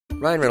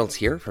Ryan Reynolds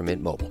here from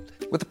Mint Mobile.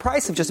 With the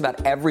price of just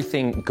about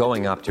everything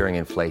going up during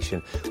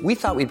inflation, we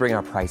thought we'd bring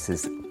our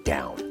prices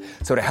down.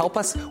 So to help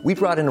us, we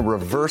brought in a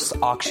reverse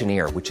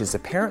auctioneer, which is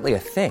apparently a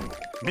thing.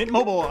 Mint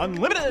Mobile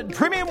Unlimited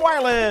Premium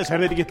Wireless. How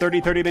to get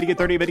 30, 30, bit to get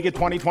 30, bit to get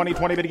 20, 20,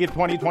 20, bit to get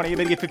 20, 20,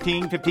 bit to get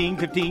 15, 15,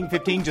 15,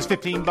 15, just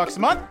 $15 a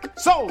month?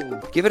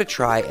 Sold! Give it a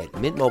try at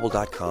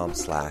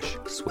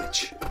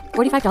mintmobile.com/switch.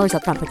 $45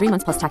 up front for 3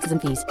 months plus taxes and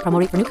fees. Promo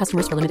rate for new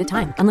customers for limited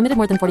time. Unlimited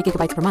more than 40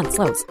 gigabytes per month.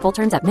 Slows full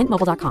terms at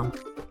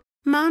mintmobile.com.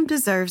 Mom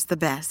deserves the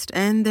best,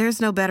 and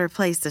there's no better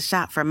place to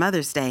shop for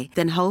Mother's Day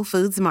than Whole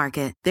Foods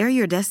Market. They're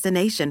your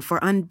destination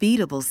for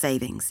unbeatable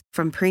savings,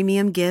 from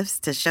premium gifts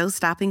to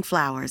show-stopping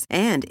flowers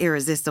and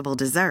irresistible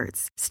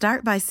desserts.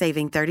 Start by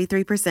saving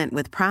 33%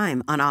 with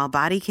Prime on all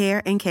body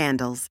care and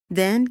candles.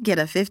 Then get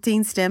a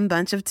 15-stem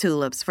bunch of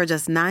tulips for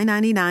just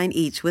 $9.99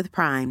 each with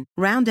Prime.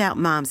 Round out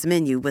Mom's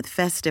menu with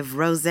festive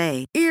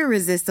rosé,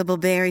 irresistible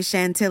berry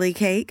chantilly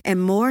cake,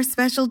 and more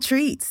special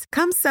treats.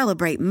 Come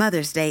celebrate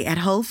Mother's Day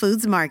at Whole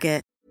Foods Market.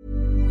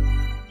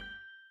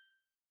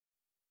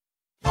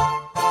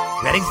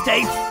 Ready,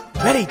 Stace?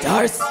 Ready,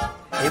 Darce.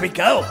 Here we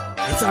go.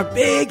 It's our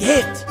big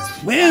hit.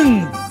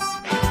 Twins.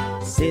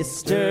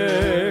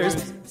 Sisters,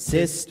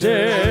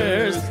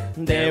 sisters.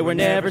 There were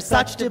never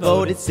such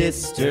devoted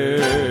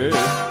sisters.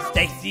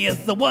 Stacy is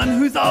the one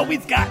who's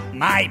always got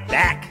my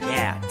back.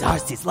 Yeah,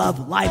 Darcy's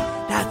love life,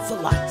 that's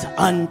a lot to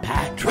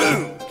unpack.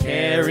 True.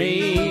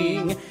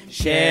 Caring,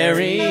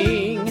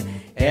 sharing.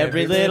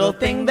 Every little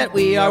thing that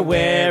we are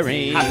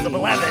wearing. House of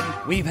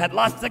 11, we've had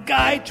lots of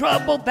guy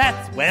trouble,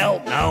 that's well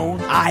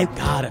known. I've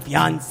got a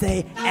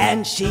fiancé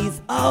and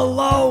she's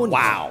alone.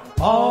 Wow.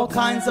 All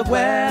kinds of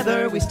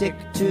weather, we stick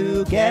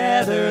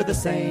together, the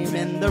same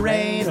in the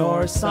rain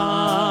or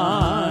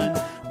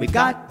sun. We've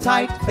got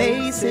tight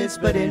faces,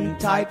 but in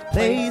tight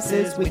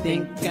places we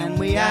think and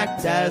we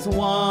act as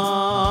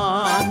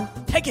one.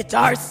 Take it,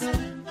 Darce.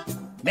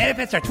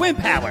 Manifest our twin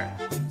power.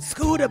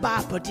 Scooter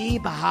bapa dee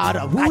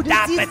bahada woo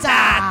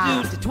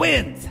the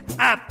twins.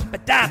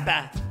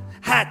 Appadapa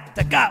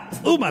hatta ga.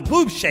 Ooh, my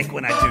boobs shake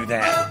when I do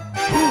that.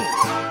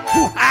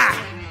 Ooh, ha.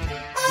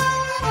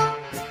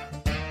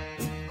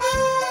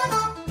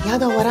 Y'all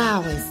know what I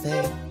always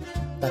say.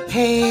 The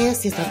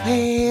past is a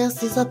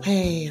past is a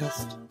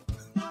past.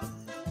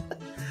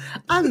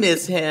 I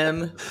miss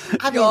him.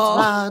 I miss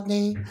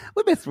Rodney.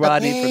 We miss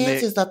Rodney the from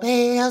past is the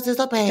past is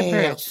the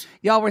past.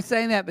 Y'all were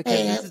saying that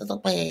because this is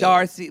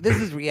Darcy. This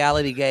is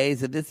Reality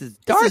Gaze, and this is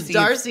Darcy,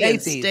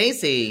 and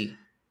Stacey.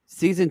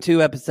 Season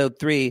 2, Episode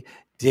 3,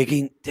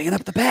 digging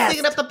up the past.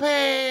 Digging up the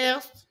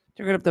past.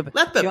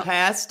 Let the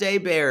past stay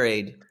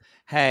buried.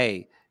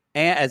 Hey,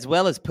 and as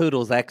well as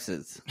Poodle's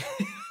exes.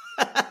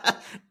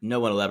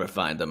 No one will ever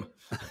find them.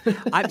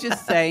 I'm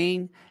just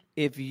saying,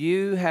 if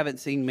you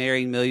haven't seen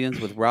Marrying Millions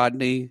with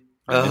Rodney,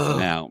 you're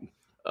missing out.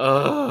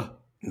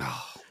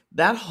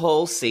 That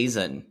whole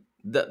season,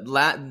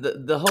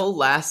 the whole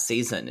last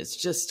season, it's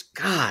just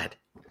God.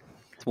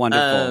 It's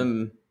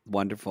wonderful.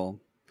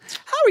 Wonderful.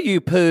 How are you,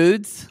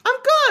 Poods? I'm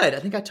good. I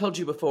think I told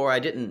you before I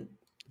didn't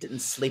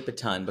sleep a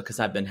ton because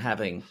I've been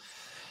having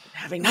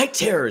night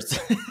terrors.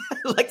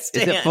 Like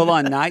Stan. Is it full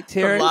on night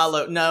terrors?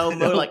 No,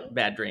 more like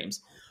bad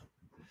dreams.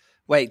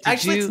 Wait,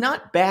 actually, it's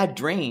not bad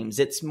dreams.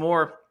 It's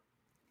more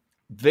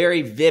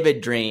very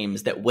vivid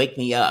dreams that wake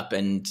me up.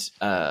 And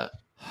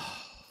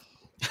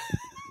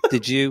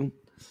did you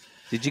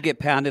get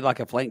pounded like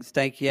a flank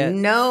steak yet?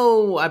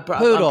 No, I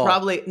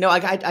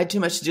had too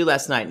much to do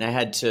last night, and I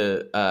had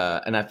to,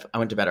 and I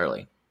went to bed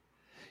early.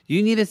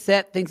 You need to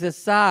set things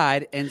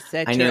aside and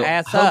set your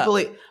ass up.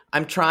 Hopefully,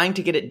 I'm trying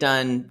to get it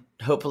done.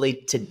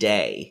 Hopefully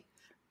today.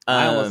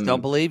 I almost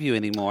don't believe you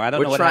anymore. I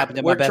don't know what happened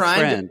to my best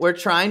friend. We're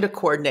trying to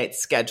coordinate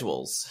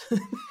schedules.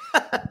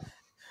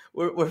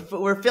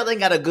 We're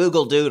filling out a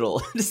Google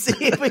Doodle to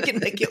see if we can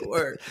make it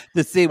work.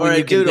 To see when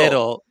you can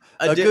diddle.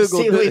 See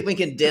if we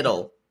can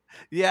diddle.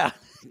 Yeah,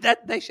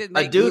 that they should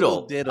make a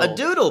doodle. Google diddle. A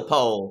doodle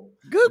poll.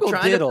 Google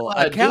diddle.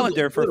 A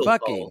calendar for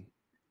fucking. Poll.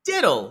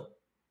 Diddle.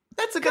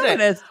 That's a good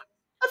idea.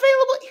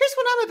 Available. Here's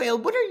when I'm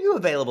available. When are you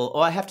available?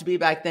 Oh, I have to be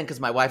back then because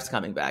my wife's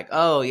coming back.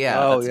 Oh,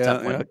 yeah. That's a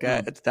tough one.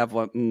 Okay, it's a tough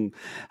one.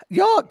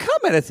 Y'all,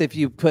 come at us if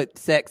you put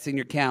sex in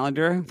your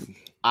calendar.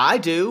 I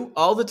do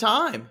all the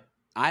time.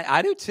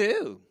 I do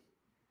too.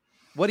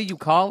 What do you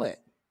call it?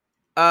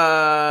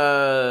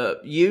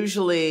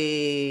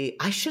 Usually,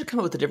 I should come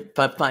up with a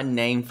different fun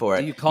name for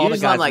it. Do you call usually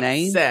the guy's I'm like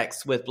name?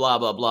 Sex with blah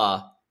blah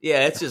blah.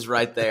 Yeah, it's just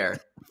right there.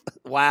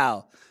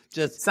 Wow.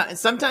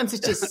 Sometimes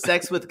it's just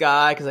sex with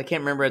guy because I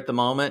can't remember at the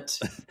moment.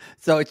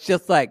 So it's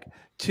just like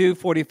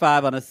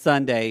 2:45 on a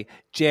Sunday.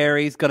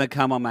 Jerry's gonna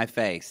come on my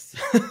face.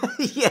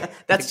 Yeah,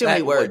 that's too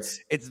many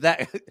words. It's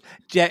that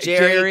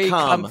Jerry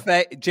come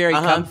face. Jerry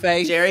come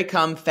face. Jerry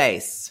come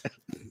face.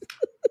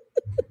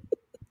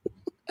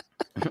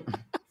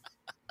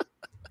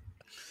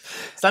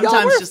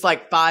 Sometimes just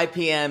like 5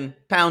 p.m.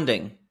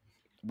 pounding.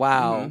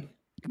 Wow.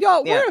 Mm-hmm.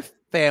 Y'all, we're a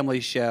family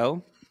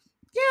show.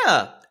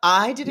 Yeah.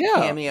 I did a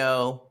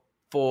cameo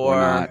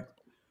for a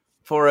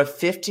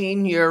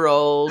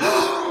 15-year-old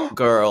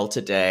girl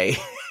today.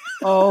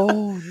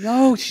 Oh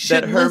no,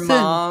 that her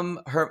mom,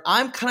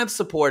 I'm kind of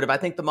supportive. I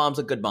think the mom's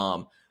a good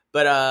mom.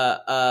 But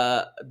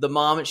the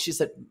mom, she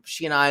said,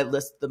 she and I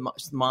list the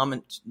mom,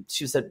 and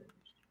she said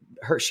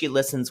she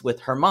listens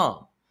with her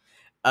mom.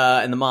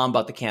 And the mom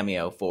bought the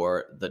cameo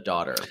for the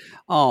daughter.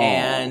 Oh,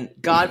 and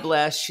God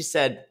bless. She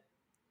said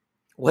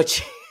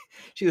what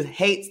she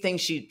hates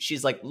things.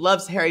 She's like,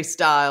 loves Harry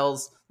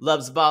Styles,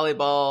 loves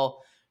volleyball,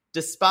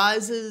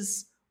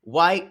 despises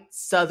white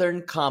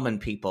Southern common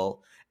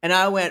people. And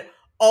I went,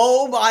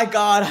 oh my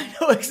God, I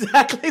know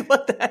exactly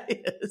what that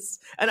is.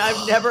 And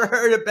I've never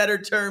heard a better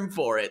term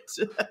for it.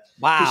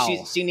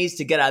 Wow. She needs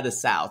to get out of the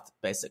South,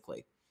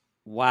 basically.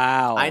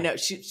 Wow. I know.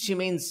 She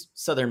means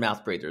Southern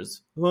mouth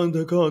breathers. When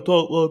they can't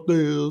talk like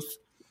this.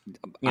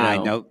 I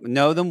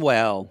know them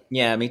well.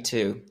 Yeah, me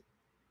too.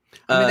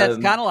 I mean, that's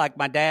kind of like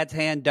my dad's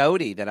hand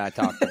Dodie that I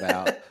talked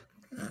about,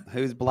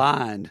 who's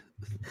blind.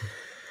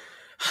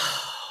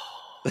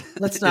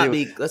 Let's not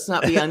be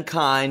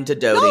unkind to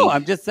Dodie. No,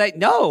 I'm just saying.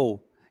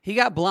 No, he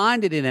got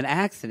blinded in an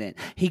accident.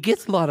 He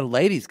gets a lot of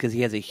ladies because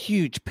he has a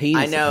huge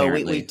penis. I know.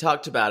 Apparently. We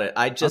talked about it.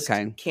 I just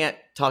can't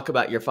talk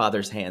about your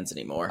father's hands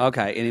anymore.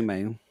 Okay.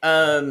 Anyway,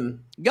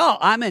 y'all,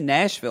 I'm in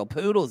Nashville.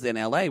 Poodle's in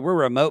LA. We're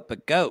remote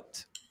but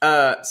goat.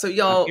 So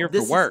y'all, I'm here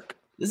for work.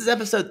 This is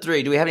episode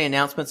 3. Do we have any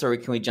announcements, or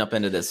can we jump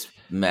into this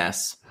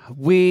mess?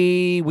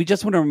 We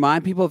just want to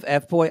remind people of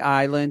F-Boy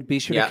Island. Be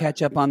sure to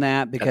catch up on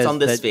that because it's on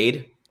this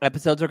feed.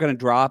 Episodes are going to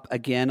drop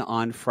again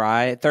on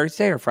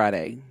Thursday or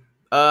Friday.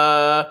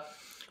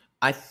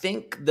 I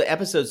think the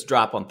episodes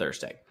drop on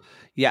Thursday.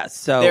 Yeah,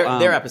 so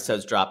their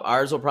episodes drop.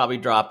 Ours will probably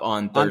drop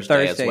on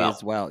Thursday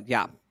as well.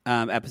 Yeah,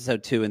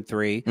 episode 2 and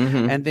 3,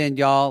 and then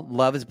y'all,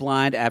 Love Is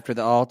Blind After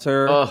the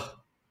Altar. Ugh.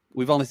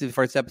 We've only seen the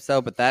first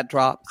episode, but that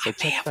dropped. So I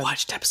may have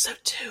watched episode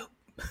 2.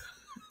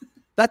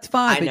 That's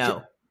fine. I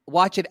know.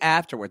 Watch it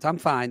afterwards. I'm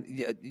fine.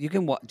 You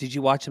can. Did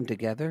you watch them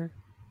together?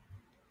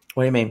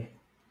 What do you mean?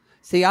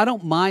 See, I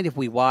don't mind if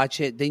we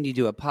watch it, then you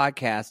do a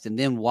podcast, and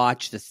then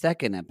watch the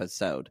second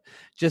episode.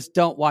 Just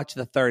don't watch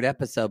the third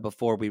episode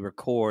before we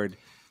record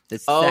the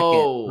second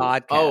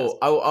podcast.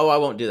 Oh, I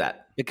won't do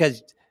that.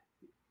 Because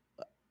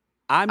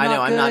I'm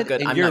not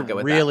good. And you're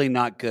really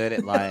not good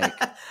at like...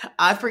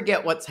 I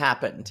forget what's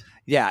happened.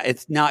 Yeah,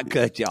 it's not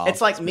good, y'all.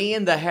 It's like me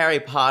in the Harry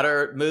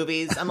Potter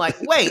movies. I'm like,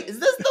 wait, is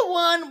this the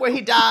one where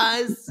he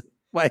dies?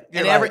 Wait,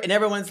 and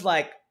everyone's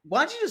like,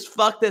 why don't you just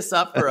fuck this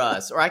up for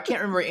us? Or I can't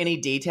remember any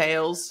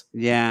details.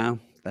 Yeah,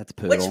 that's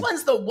Poodle. Which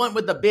one's the one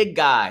with the big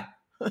guy?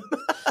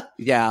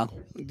 Yeah.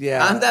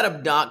 I'm that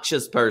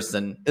obnoxious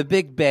person. The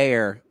big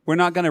bear. We're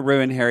not going to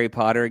ruin Harry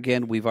Potter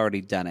again. We've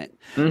already done it.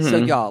 So,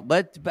 y'all,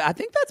 I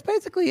think that's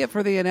basically it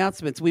for the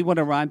announcements. We want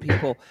to remind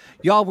people,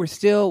 y'all,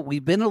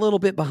 we've been a little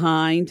bit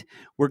behind.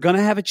 We're going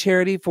to have a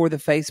charity for the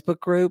Facebook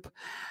group.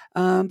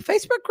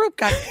 Facebook group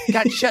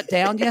got shut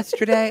down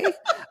yesterday.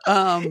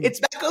 It's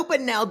back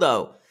open now,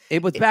 though.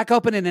 It was back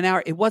open in an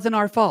hour. It wasn't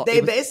our fault. They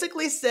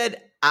basically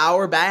said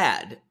our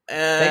bad.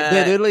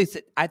 They literally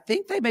said, I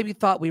think they maybe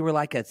thought we were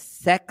like a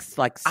sex,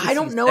 like I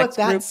don't know if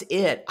that's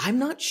it. I'm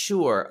not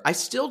sure. I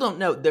still don't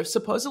know.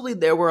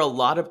 There were a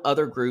lot of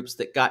other groups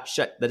that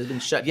had been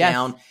shut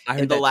down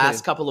in the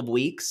last couple of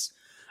weeks,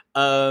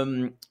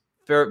 for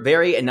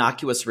very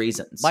innocuous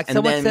reasons. Like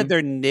someone said,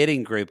 their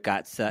knitting group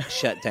got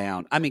shut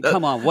down. I mean,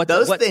 come on,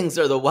 those things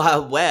are the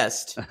Wild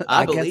West.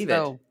 I believe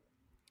it.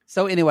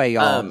 So anyway,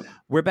 y'all,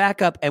 we're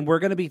back up, and we're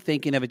going to be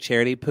thinking of a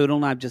charity. Poodle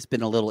and I have just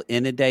been a little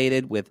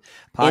inundated with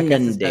podcasts.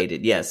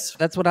 Inundated, yes.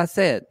 That's what I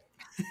said.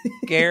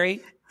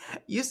 Gary?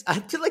 I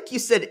feel like you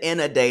said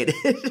inundated.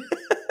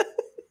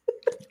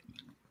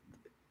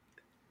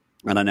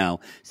 I don't know.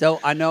 So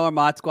I know our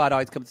mod squad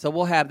always comes. So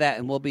we'll have that,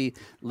 and we'll be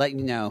letting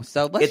you know.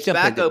 So let's jump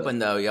back open,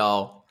 though,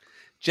 y'all.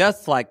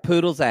 Just like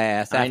Poodle's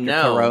ass after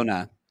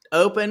Corona.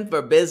 Open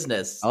for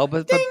business.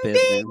 Open for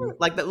business. Ding.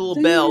 Like that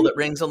little bell that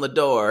rings on the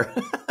door.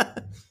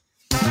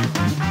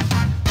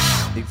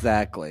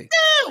 Exactly.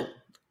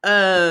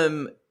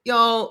 No.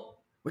 Y'all,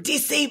 we're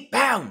DC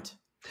bound.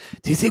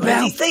 DC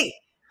bound. DC.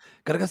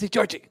 Gotta go see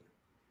Georgie.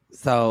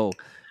 So,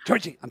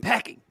 Georgie, I'm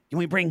packing. You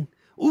want me to bring,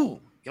 you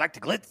like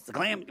the glitz, the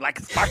glam, you like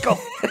the sparkle?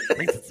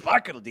 Bring some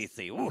sparkle to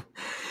DC. Ooh.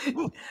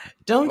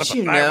 Don't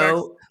you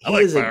know he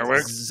is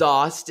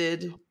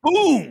exhausted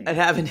at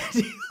having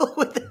to deal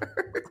with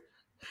her?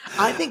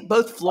 I think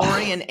both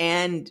Florian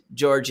and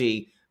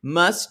Georgie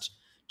must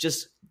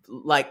just,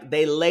 like,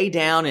 they lay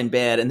down in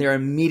bed and they're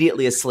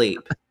immediately asleep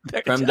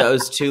from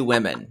those two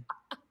women.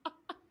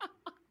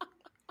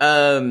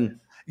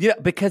 Yeah,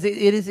 because it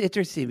is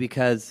interesting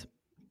because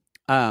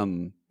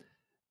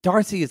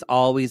Darcy is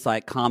always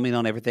like commenting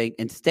on everything,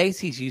 and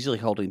Stacy's usually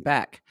holding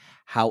back.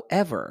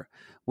 However,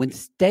 when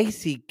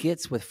Stacy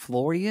gets with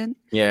Florian,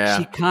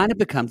 she kind of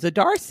becomes a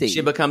Darcy.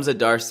 She becomes a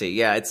Darcy.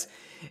 Yeah,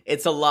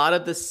 it's a lot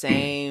of the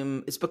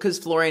same. It's because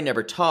Florian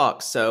never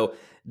talks, so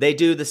they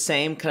do the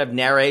same kind of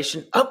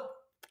narration. Oh,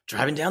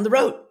 driving down the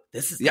road.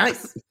 This is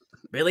nice.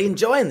 Really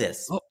enjoying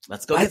this. Oh,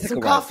 let's go get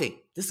some coffee.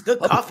 This is good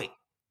coffee.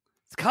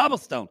 It's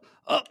cobblestone.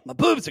 Oh, my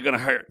boobs are going to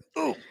hurt.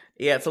 Ooh.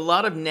 Yeah, it's a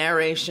lot of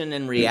narration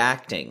and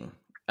reacting.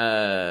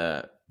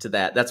 to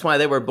that. That's why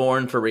they were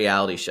born for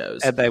reality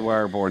shows. And they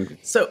were born.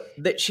 So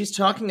she's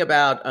talking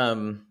about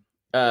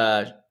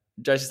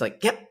Darcy's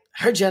like, yep,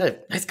 I heard you had a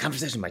nice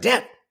conversation with my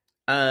dad.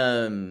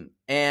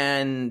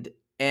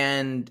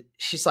 And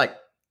she's like,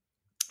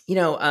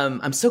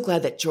 I'm so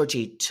glad that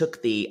Georgie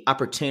took the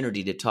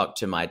opportunity to talk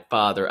to my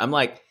father. I'm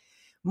like,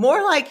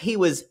 more like he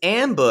was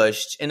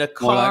ambushed in a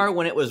car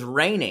when it was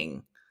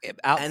raining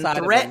outside and of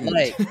the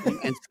lake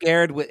and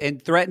scared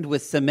and threatened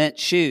with cement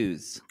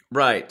shoes.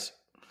 Right.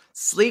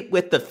 Sleep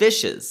with the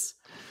fishes.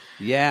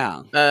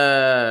 Yeah.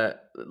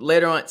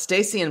 Later on,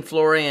 Stacy and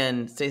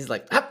Florian, Stacy's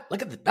like,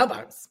 look at the bell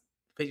bottoms.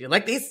 You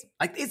like these?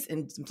 Like these?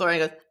 And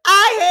Florian goes,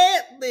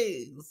 I hate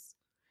these.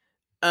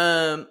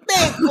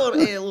 Big for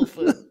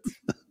elephant.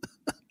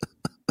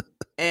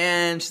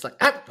 And she's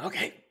like,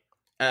 okay.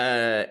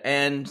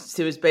 And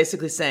she was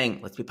basically saying,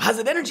 let's be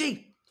positive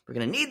energy. We're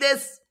going to need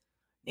this.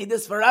 Need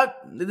this for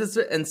out. Need this.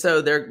 And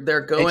so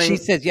they're going. And she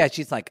says,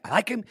 she's like, I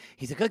like him.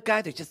 He's a good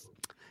guy. There's just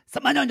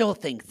some unknown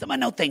things. Some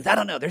unknown things. I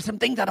don't know. There's some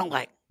things I don't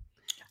like.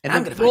 And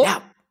I'm going to find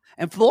out.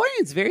 And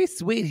Florian's very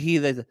sweet.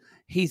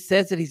 He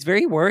says that he's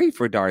very worried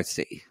for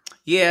Darcy.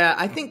 Yeah,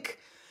 I think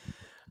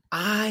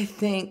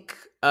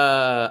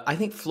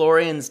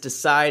Florian's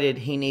decided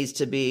he needs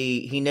to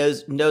be. He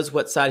knows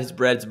what side his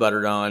bread's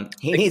buttered on.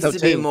 He needs to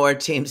be more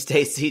Team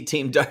Stacy,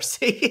 Team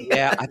Darcy.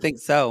 Yeah, I think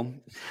so.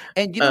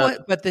 And you know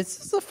what? But this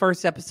is the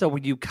first episode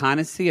where you kind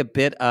of see a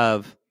bit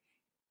of.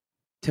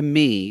 To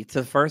me, it's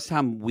the first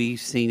time we've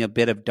seen a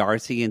bit of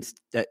Darcy and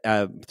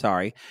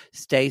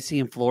Stacy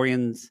and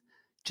Florian's.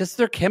 Just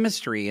their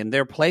chemistry and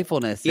their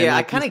playfulness. Yeah, and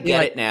I kind of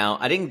get it now.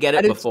 I didn't get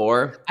it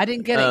before. I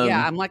didn't get it.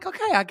 Yeah, I'm like,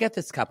 okay, I get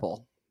this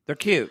couple. They're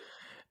cute.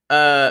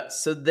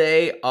 So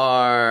they're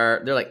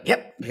like,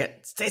 yep, we got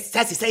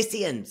Sassy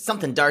Stacey and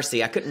something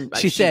Darcy. I couldn't.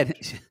 She said,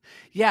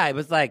 yeah, it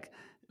was like.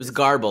 It was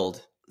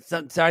garbled.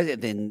 Sorry,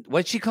 then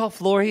what'd she call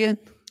Florian?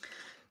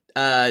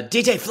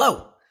 DJ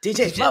Flo.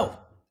 DJ Flo.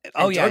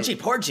 Oh, and yeah. Georgie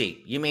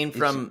Porgy. You mean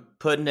from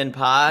Puddin' and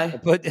Pie?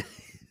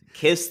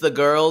 Kissed the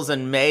girls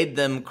and made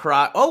them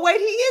cry. Oh, wait,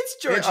 he is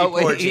Georgie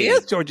Porgy. He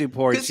is Georgie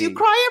Porgy. Because you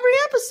cry every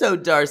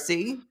episode,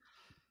 Darcy.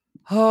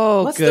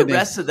 Oh, what's goodness. the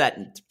rest of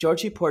that?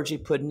 Georgie Porgy,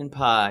 Puddin' and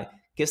Pie,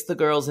 kissed the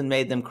girls and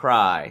made them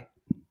cry.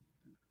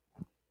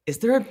 Is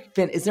there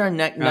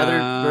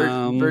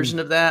another version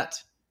of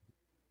that?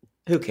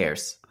 Who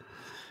cares?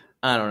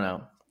 I don't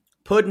know.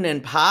 Puddin'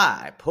 and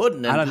Pie.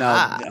 Puddin' and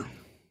Pie. Know.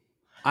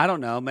 I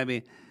don't know.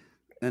 Maybe.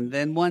 And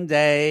then one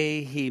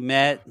day he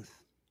met.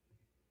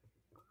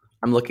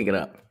 I'm looking it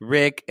up.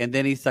 Rick, and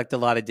then he sucked a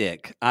lot of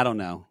dick. I don't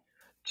know.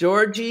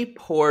 Georgie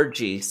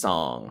Porgy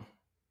song.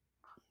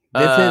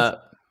 This is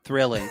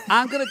thrilling.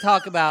 I'm going to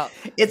talk about.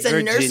 It's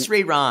a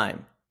nursery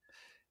rhyme.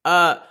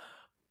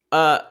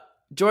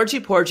 Georgie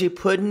Porgy,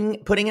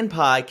 pudding and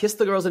pie, kissed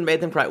the girls and made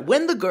them cry.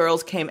 When the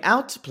girls came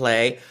out to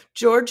play,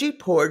 Georgie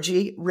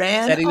Porgy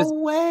ran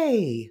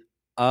away.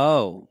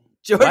 Oh.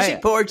 Georgie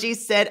Porgy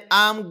said,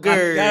 I'm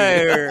good.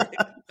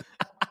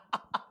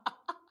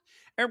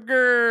 I'm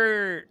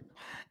good.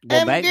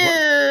 Well,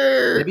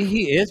 maybe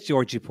he is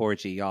Georgie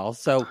Porgy, y'all.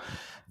 So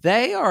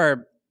they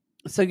are.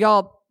 So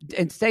y'all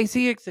and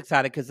Stacey is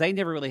excited because they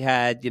never really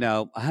had,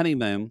 a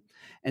honeymoon,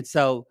 and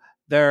so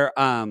they're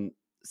all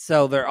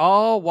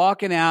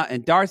walking out,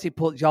 and Darcy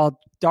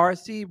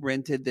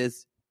rented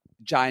this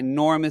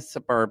ginormous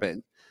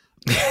Suburban,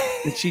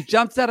 and she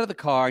jumps out of the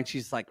car and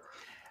she's like,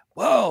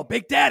 "Whoa,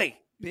 Big Daddy,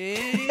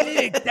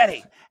 Big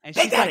Daddy!" And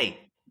Big Daddy.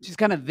 She's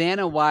kind of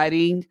Vanna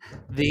Whiting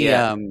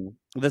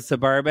the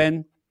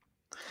Suburban.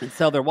 And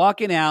so they're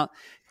walking out.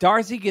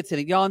 Darcy gets in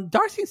it. Y'all, and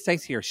Darcy and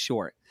Stacey are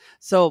short.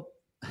 So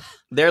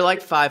they're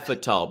like 5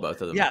 foot tall,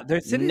 both of them. Yeah, they're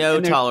sitting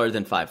taller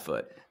than 5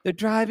 foot. They're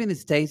driving, and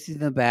Stacey's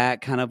in the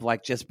back, kind of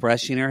like just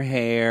brushing her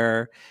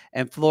hair.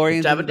 And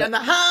Florian's driving down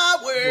the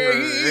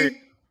highway.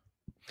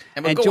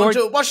 And we're going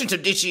to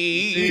Washington,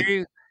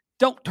 D.C.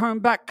 Don't turn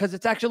back because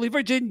it's actually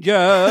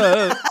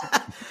Virginia.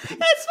 It's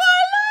my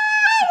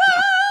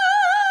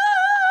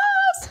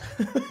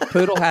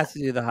Poodle has to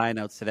do the high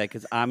notes today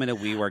because I'm in a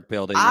WeWork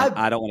building. And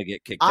I don't want to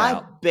get kicked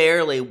out. I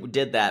barely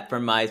did that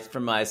from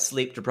my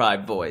sleep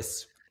deprived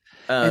voice.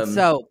 And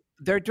so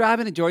they're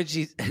driving, and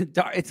Georgie's.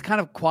 It's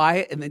kind of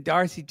quiet, and then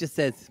Darcy just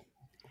says,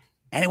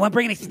 "Anyone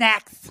bring any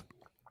snacks?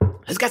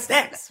 Who's got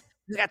snacks?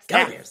 Who's got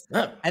snacks?"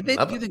 And then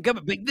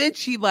then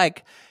she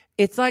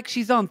it's like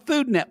she's on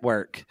Food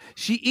Network.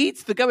 She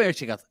eats the gummy bear.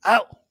 She goes,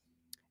 "Oh,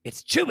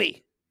 it's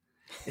chewy.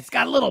 It's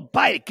got a little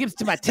bite. It gives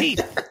to my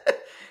teeth."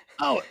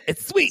 Oh,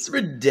 it's sweet. It's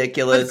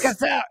ridiculous. It's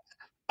sour.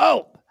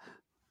 Oh,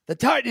 the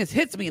tartness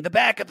hits me in the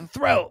back of the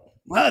throat.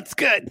 Well, it's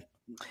good.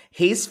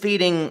 He's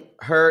feeding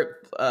her.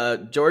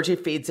 Georgie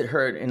feeds it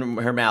her in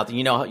her mouth. And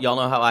y'all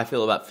know how I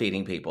feel about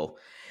feeding people.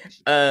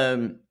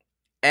 And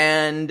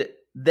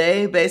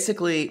they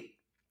basically,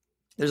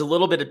 there's a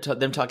little bit of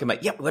them talking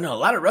about, we went on a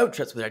lot of road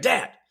trips with our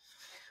dad.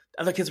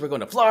 Other kids were going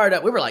to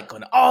Florida. We were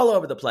going all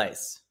over the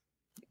place.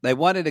 They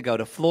wanted to go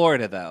to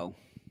Florida, though.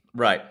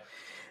 Right.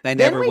 They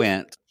never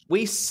went.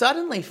 We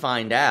suddenly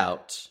find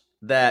out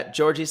that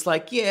Georgie's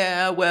like,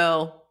 yeah,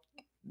 well,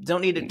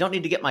 don't need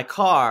to get my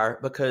car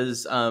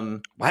because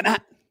Why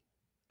not?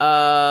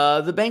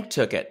 The bank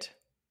took it.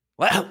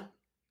 What?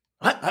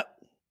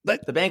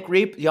 The bank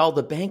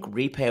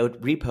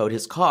repoed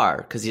his car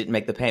because he didn't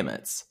make the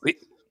payments. What?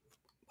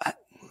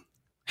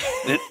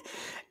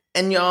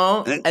 And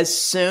y'all, as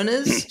soon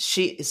as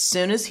he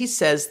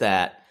says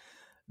that,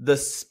 the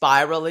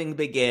spiraling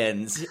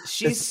begins.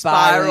 She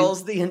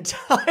spirals the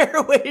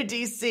entire way to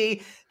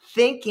DC,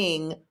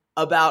 thinking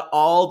about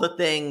all the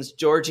things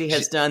Georgie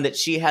has done that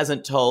he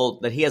hasn't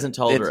told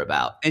her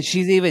about. And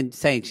she's even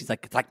saying, she's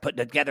like, it's like putting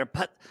together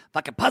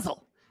like a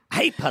puzzle. I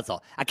hate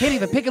puzzle. I can't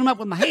even pick them up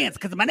with my hands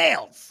because of my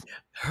nails.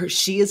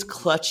 She is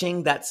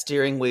clutching that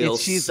steering wheel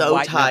so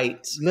white,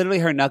 tight. Literally,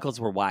 her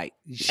knuckles were white.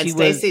 And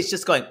Stacey's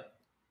just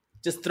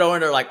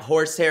throwing her like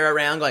horsehair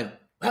around, going,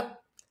 well,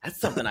 that's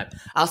something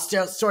I'll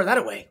store that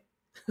away.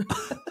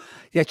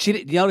 Yeah, she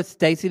didn't. You notice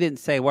Stacey didn't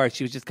say a word.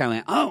 She was just kind of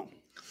like, oh.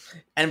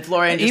 And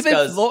Florian just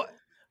goes,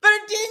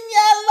 Virginia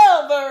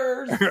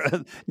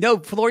lovers. No,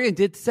 Florian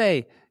did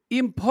say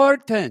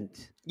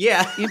important.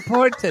 Yeah.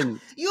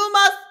 Important. You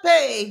must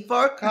pay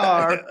for a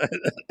car.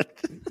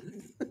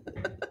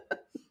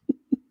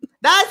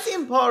 That's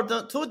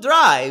important to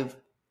drive.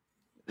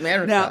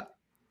 America. Now,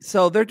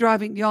 so they're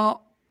driving,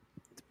 y'all.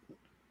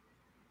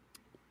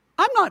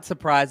 I'm not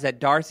surprised that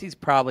Darcy's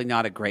probably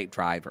not a great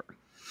driver.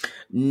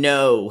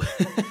 No.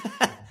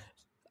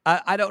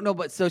 I don't know,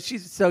 but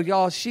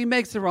y'all, she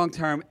makes the wrong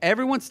turn.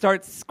 Everyone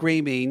starts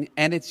screaming,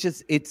 and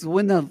it's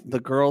when the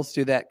girls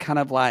do that kind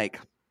of like,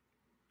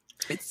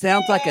 it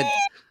sounds like a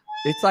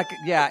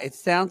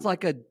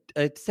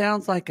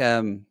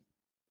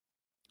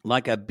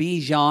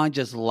Bichon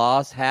just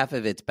lost half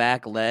of its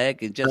back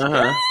leg and just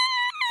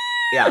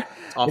yeah,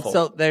 awful. And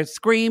so they're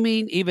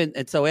screaming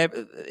and so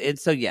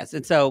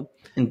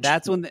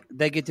that's when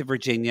they get to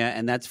Virginia,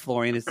 and that's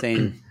Florian is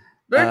saying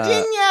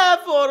Virginia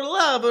for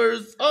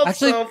lovers,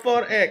 also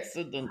for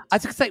accidents. I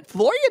was gonna say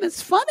Florian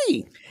is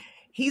funny.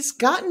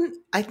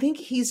 I think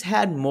he's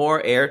had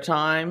more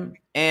airtime,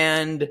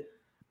 and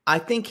I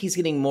think he's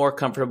getting more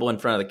comfortable in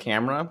front of the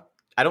camera.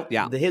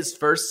 His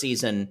first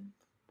season,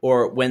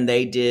 or when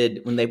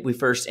we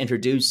first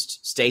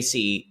introduced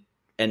Stacey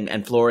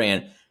and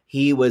Florian,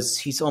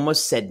 he's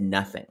almost said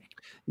nothing.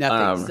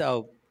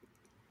 Nothing.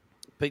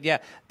 But yeah,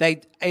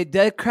 it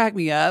did crack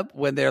me up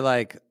when they're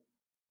like,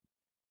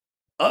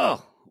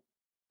 oh,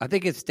 I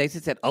think it's Stacey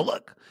said, oh,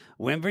 look,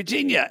 we're in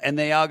Virginia. And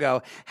they all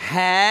go,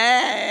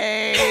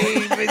 hey,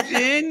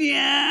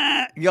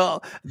 Virginia.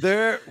 Y'all,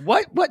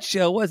 what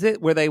show was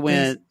it where they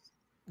went?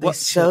 They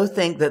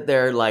think that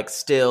they're like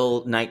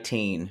still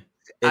 19.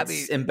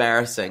 It's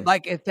embarrassing.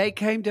 Like if they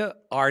came to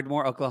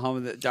Ardmore,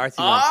 Oklahoma, Darcy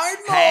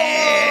Ardmore!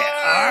 Hey,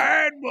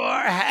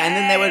 Ardmore. Hey. And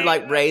then they would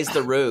like raise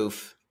the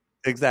roof.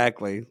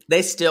 Exactly.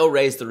 They still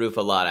raise the roof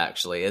a lot,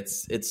 actually.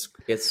 It's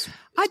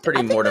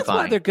pretty mortifying. That's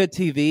why they're good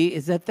TV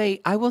is that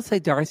I will say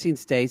Darcy and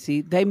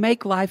Stacey, they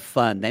make life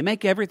fun. They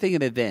make everything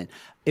an event.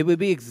 It would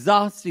be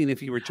exhausting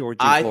if you were Georgie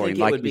and Florian. I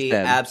think it would be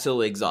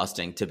absolutely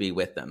exhausting to be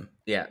with them.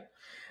 Yeah.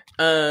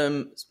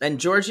 And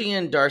Georgie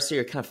and Darcy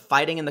are kind of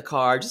fighting in the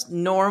car, just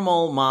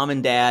normal mom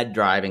and dad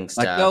driving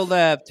stuff. Like go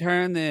left,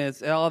 turn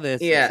this, all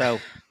this. Yeah. So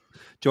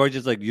George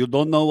is like, you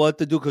don't know what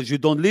to do because you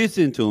don't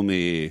listen to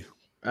me.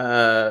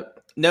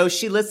 No,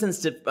 she listens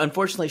to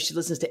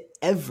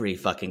every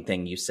fucking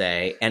thing you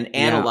say and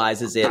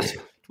analyzes it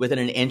within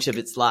an inch of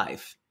its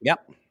life.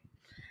 Yep.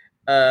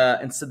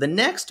 And so the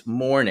next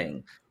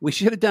morning, we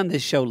should have done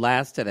this show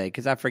last today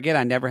because I forget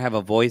I never have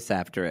a voice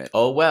after it.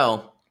 Oh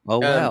well.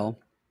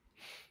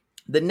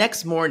 The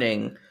next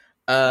morning,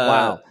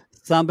 wow.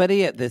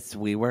 Somebody at this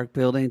WeWork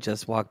building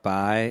just walked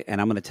by, and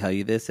I'm going to tell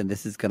you this, and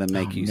this is going to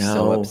make you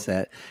so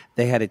upset.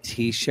 They had a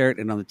T-shirt,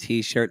 and on the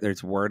T-shirt,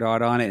 there's word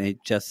art on it, and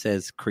it just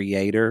says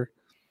creator.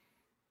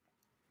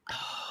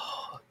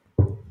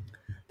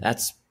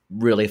 That's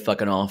really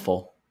fucking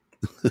awful.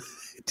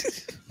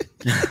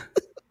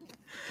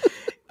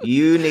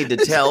 You need to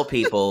tell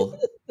people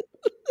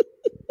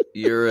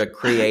you're a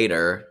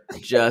creator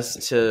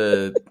just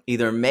to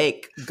either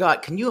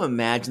God, can you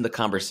imagine the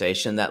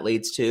conversation that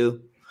leads to?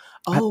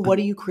 Oh, what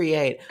do you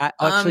create?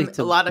 Actually,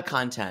 a lot of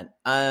content.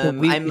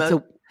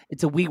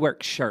 It's a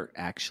WeWork shirt,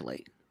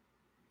 actually.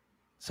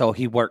 So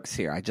he works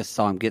here. I just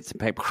saw him get some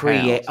paper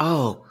towels.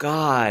 Oh,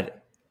 God.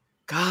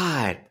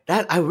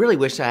 That I really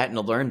wish I hadn't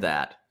learned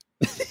that.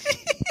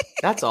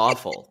 That's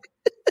awful.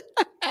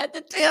 I had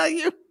to tell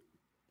you.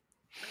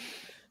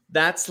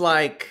 That's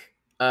like,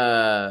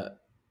 oh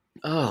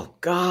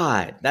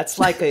God, that's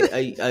like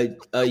a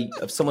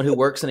someone who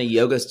works in a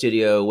yoga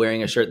studio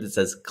wearing a shirt that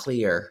says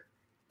clear.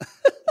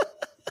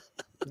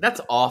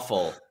 That's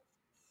awful.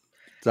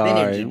 Sorry.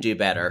 They need to do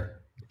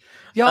better.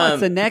 Y'all,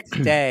 it's the next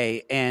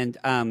day, and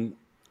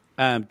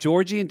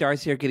Georgie and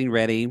Darcy are getting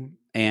ready,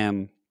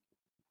 and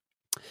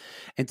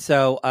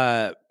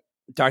so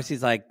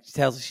Darcy's like,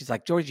 she's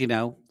like, George,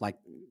 like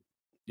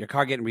your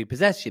car getting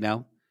repossessed,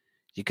 you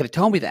could have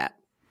told me that.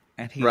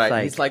 And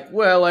he's like,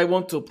 well, I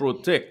want to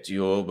protect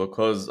you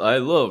because I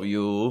love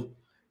you.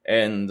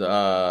 And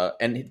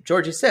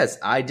Georgie says,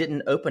 I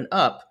didn't open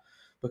up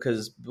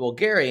because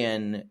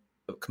Bulgarian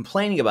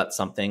complaining about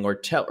something or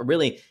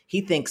really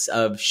he thinks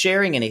of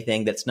sharing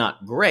anything that's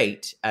not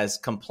great as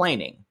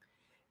complaining,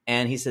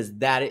 and he says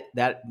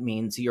that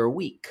means you're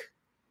weak.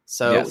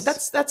 So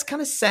Yes. that's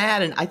kind of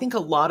sad, and I think a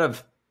lot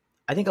of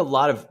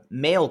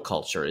male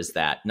culture is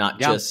that, not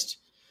just,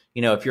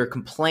 if you're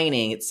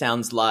complaining, it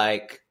sounds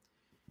like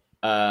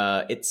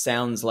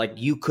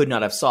you could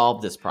not have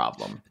solved this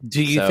problem.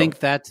 Do you think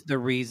that's the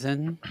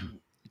reason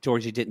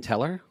Georgie didn't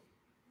tell her?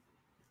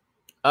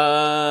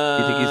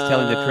 You think he's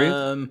telling the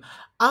truth?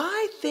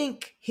 I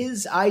think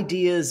his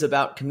ideas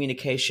about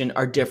communication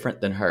are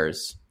different than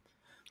hers,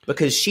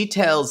 because she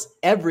tells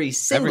every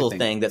single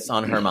thing that's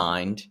on her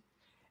mind,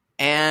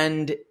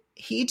 and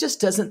he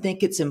just doesn't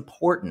think it's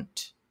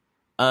important.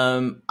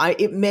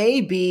 It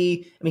may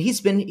be. I mean,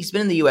 he's been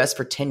in the U.S.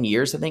 for 10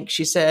 years, I think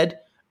she said,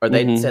 or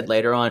they said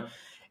later on,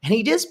 and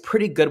he is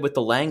pretty good with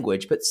the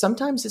language. But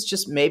sometimes it's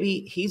just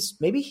maybe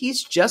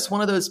he's just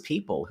one of those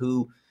people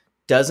who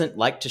doesn't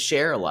like to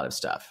share a lot of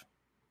stuff.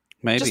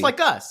 Maybe just like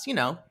us,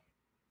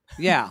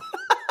 Yeah,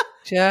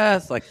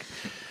 just like.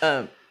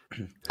 I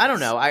don't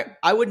know. I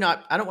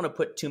don't want to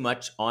put too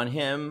much on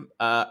him.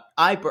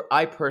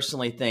 I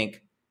personally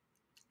think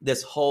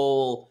this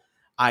whole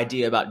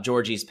idea about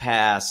Georgie's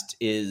past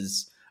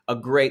is a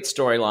great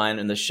storyline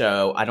in the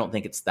show. I don't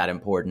think it's that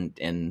important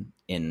in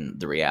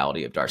the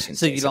reality of Darcy and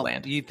Stacey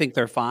Land. You think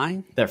they're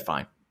fine? They're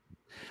fine.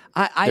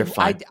 They're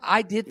fine.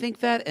 I did think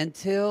that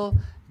until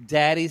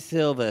Daddy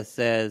Silva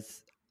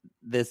says,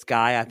 this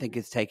guy I think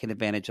is taking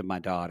advantage of my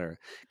daughter,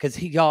 because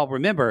y'all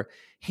remember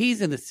he's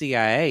in the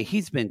CIA.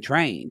 He's been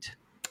trained.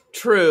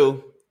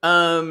 True.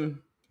 I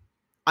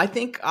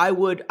think I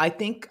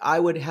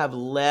would have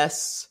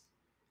less.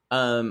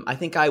 I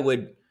think I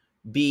would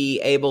be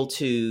able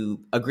to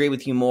agree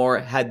with you more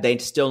had they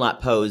still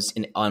not posed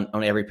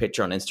on every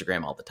picture on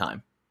Instagram all the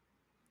time.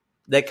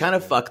 They kind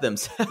of fuck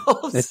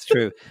themselves. That's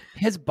true.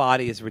 His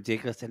body is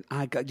ridiculous. And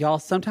y'all,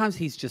 sometimes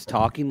he's just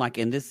talking. Like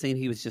in this scene,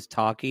 he was just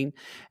talking.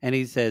 And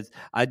he says,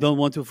 I don't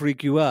want to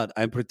freak you out.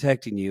 I'm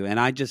protecting you. And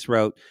I just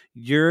wrote,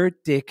 your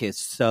dick is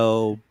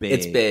so big.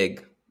 It's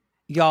big.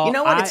 Y'all, you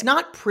know what? It's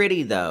not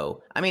pretty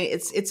though. I mean,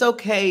 it's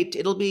okay.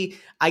 It'll be.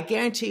 I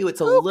guarantee you,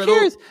 it's a Who little.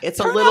 cares? It's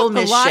a Turn little off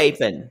the lights.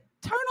 misshapen.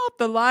 Turn off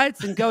the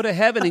lights and go to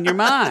heaven in your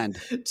mind.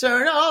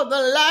 Turn off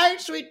the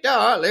lights, sweet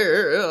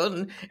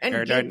darling,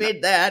 and give me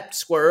that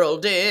squirrel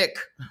dick.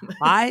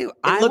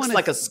 It looks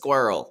like a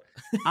squirrel.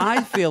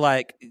 I feel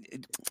like.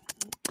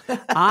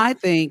 I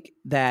think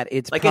that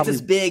it's like probably,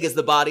 it's as big as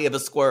the body of a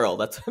squirrel.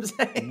 That's what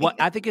I'm saying.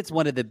 I think it's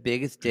one of the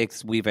biggest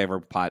dicks we've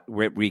ever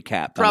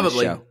recapped.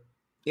 Probably. On the show.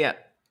 Yeah.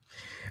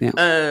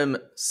 Yeah.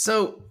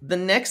 So the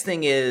next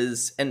thing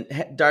is, and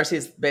Darcy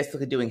is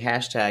basically doing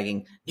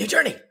hashtagging, new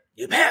journey,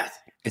 new path.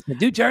 It's a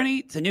new journey.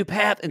 It's a new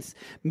path. And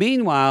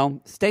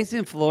meanwhile, Stacey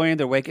and Florian,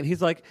 they're waking.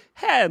 He's like,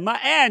 hey, my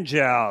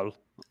angel.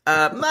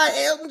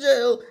 My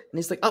angel. And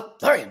he's like, oh,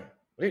 Florian,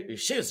 your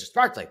shoes are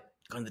sparkling.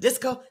 Going to the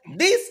disco?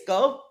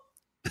 Disco?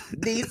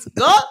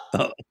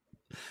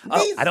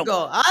 I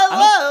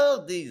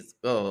love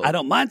disco. I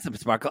don't mind some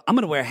sparkle. I'm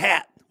going to wear a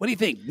hat. What do you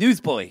think,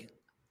 newsboy?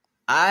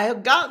 I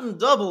have gotten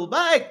double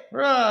bike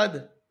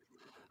ride.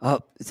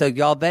 Oh, so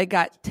y'all, they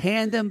got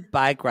tandem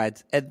bike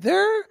rides. And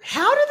they're...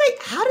 How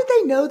did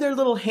they know their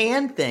little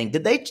hand thing?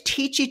 Did they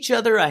teach each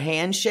other a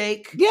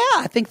handshake? Yeah,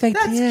 I think they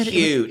That's did.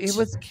 Cute. It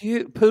was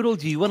cute. Poodle,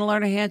 do you want to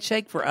learn a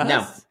handshake for us?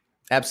 No,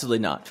 absolutely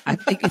not. I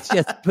think it's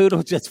just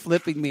Poodle just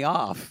flipping me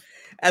off.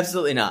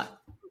 Absolutely not.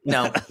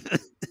 No.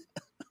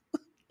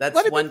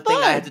 That's one thing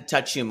I had to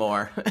touch you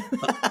more.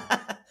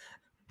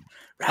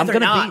 Rather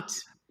not.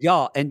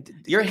 Y'all, and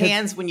your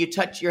hands, when you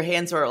touch your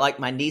hands, are like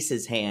my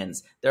niece's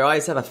hands. They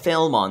always have a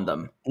film on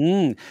them.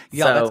 Y'all,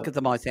 that's because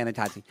I'm always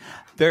sanitizing.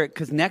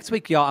 Because next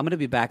week, y'all, I'm going to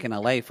be back in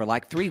LA for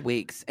like 3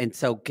 weeks. And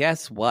so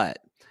guess what?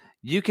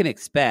 You can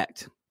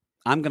expect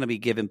I'm going to be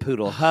giving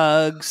Poodle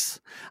hugs.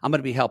 I'm going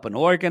to be helping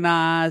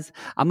organize.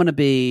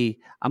 We're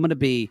not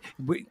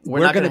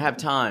going to have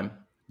time.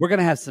 We're going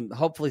to have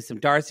hopefully some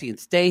Darcy and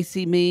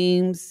Stacey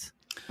memes.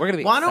 We're going to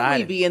be Why excited. don't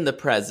we be in the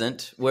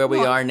present where we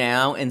are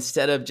now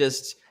instead of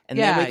just... And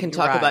then we can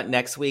talk about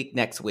next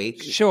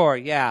week. Sure,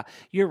 yeah.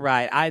 You're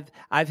right.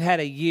 I've had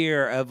a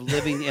year of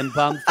living in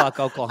bumfuck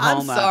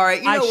Oklahoma. I'm sorry.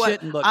 You know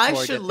what? I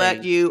should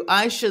let you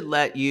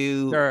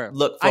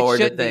look forward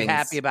to things. I should be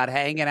happy about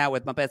hanging out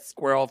with my best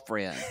squirrel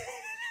friend.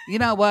 You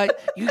know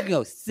what? You can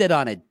go sit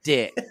on a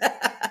dick.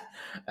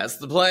 That's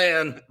the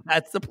plan.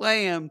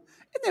 Isn't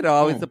it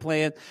always the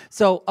plan?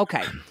 So,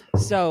 okay.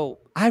 So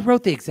I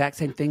wrote the exact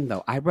same thing,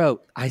 though.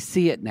 I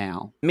see it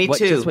now. Me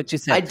too. Just what you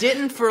said. I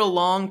didn't for a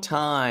long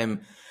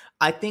time.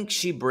 I think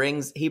he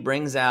brings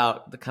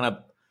out the kind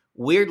of,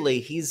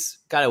 weirdly, he's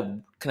got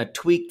a kind of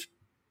tweaked,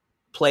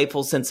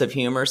 playful sense of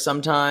humor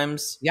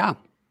sometimes. Yeah.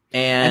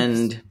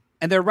 And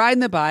they're riding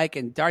the bike,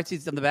 and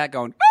Darcy's in the back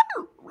going,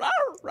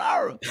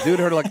 doing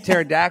her like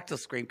pterodactyl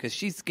scream because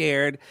she's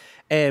scared.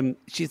 And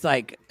she's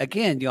like,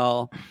 again,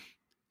 y'all,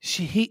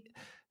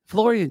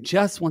 Florian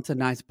just wants a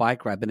nice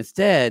bike ride, but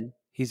instead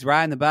he's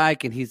riding the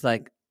bike and he's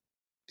like,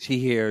 she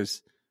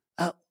hears,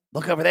 oh,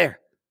 look over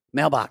there.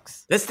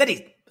 Mailbox. This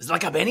city is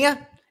like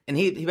Albania? And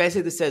he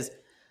basically says,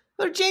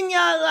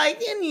 Virginia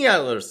like any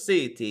other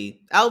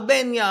city.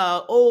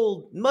 Albania,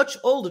 old, much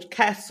older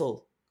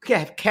castle.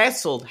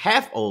 Castle,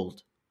 half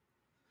old.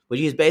 Which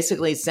he's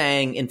basically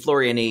saying in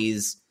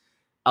Florianese,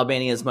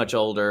 Albania is much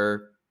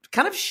older.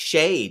 Kind of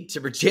shade to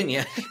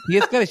Virginia.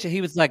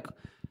 He was like,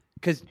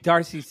 because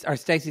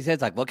Stacey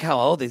says, like, look how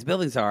old these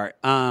buildings are.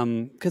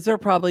 Because they're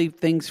probably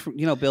things from,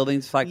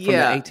 buildings like from the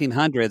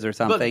 1800s or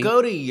something. But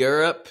go to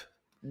Europe,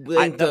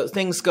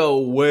 things go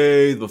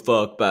way the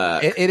fuck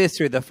back. It is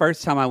true. The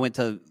first time I went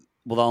to,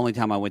 the only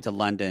time I went to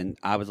London,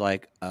 I was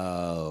like,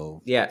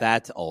 oh, yeah,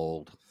 that's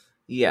old.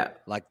 Yeah.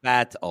 Like,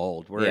 that's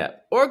old.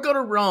 Or go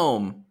to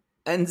Rome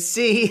and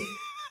see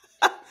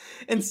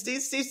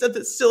stuff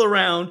that's still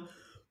around.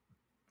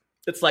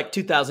 It's like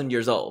 2,000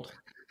 years old.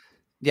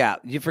 Yeah,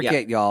 you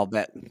forget, y'all,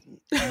 that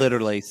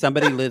literally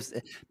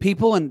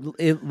people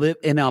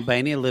in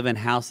Albania live in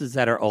houses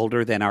that are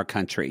older than our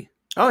country.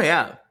 Oh,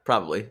 yeah,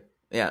 probably.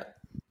 Yeah.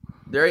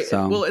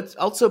 Well, it's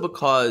also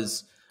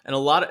because, and a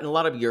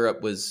lot of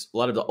Europe was, a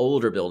lot of the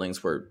older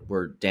buildings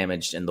were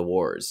damaged in the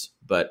wars.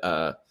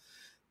 But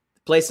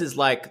places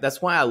like,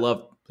 that's why I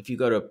love, if you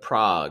go to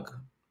Prague,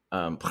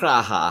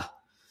 Praha,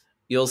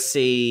 you'll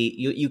see,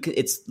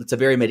 it's a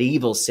very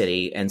medieval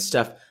city and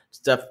stuff,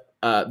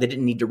 they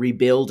didn't need to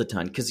rebuild a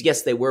ton because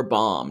yes, they were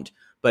bombed.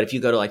 But if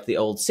you go to like the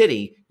old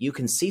city, you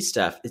can see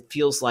stuff. It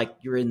feels like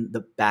you're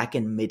back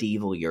in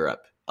medieval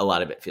Europe. A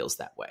lot of it feels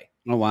that way.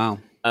 Oh wow.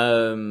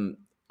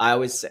 I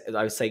always say,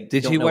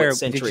 you don't know what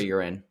century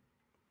you're in.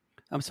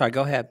 I'm sorry.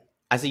 Go ahead.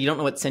 I said you don't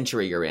know what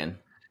century you're in.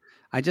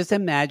 I just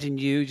imagine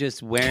you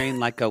just wearing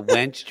like a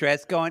wench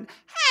dress, going,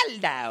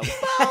 "Hello,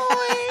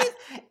 boys,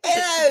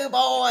 hello,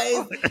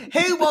 boys.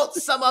 Who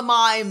wants some of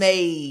my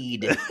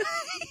mead?"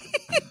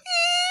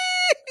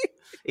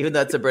 Even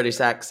though it's a British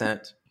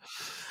accent.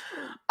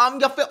 I'm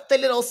your filthy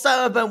little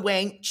servant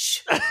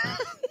wench.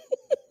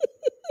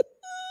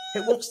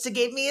 Who wants to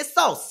give me a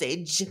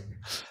sausage?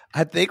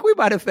 I think we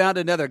might have found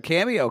another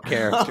cameo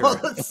character.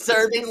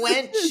 Serving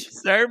wench.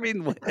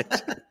 Serving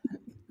wench.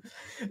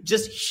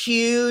 Just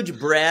huge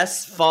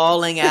breasts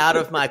falling out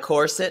of my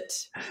corset.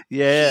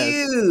 Yeah.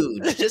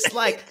 Huge. Just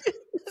like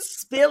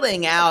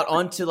spilling out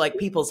onto like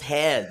people's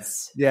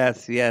heads.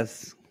 Yes,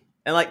 yes.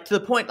 And like to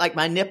the point, like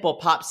my nipple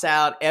pops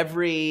out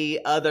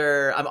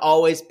I'm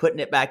always putting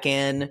it back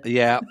in.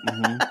 Yeah.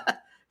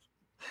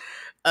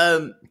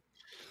 Mm-hmm.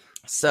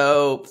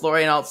 So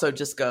Florian also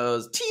just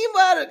goes,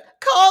 teamwork,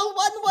 call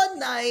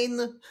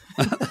 119.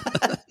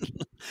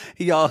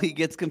 He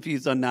gets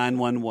confused on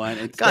 911.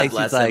 And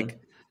Stacey's like,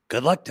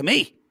 good luck to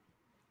me.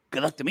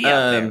 Good luck to me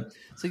out there.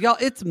 So y'all,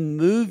 it's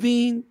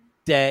moving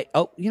day.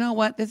 Oh, you know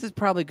what? This is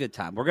probably a good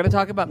time. We're going to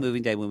talk about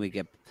moving day when we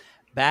get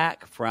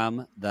back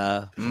from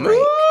the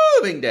break.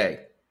 Moving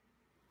day.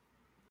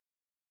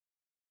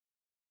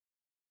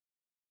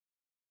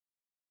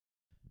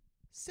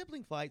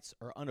 Sibling fights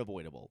are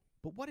unavoidable,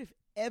 but what if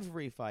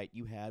every fight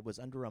you had was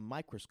under a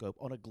microscope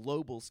on a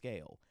global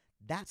scale?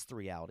 That's the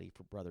reality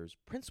for brothers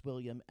Prince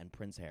William and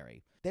Prince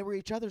Harry. They were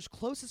each other's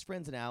closest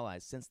friends and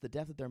allies since the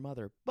death of their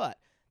mother, but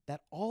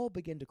that all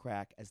began to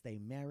crack as they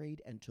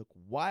married and took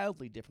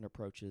wildly different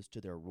approaches to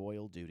their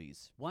royal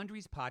duties.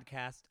 Wondery's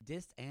podcast,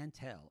 Dis and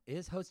Tell,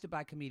 is hosted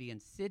by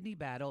comedians Sydney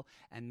Battle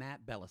and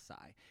Matt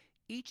Belisai.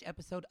 Each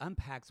episode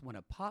unpacks one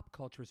of pop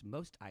culture's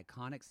most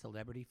iconic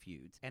celebrity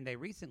feuds, and they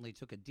recently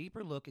took a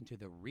deeper look into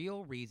the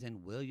real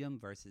reason William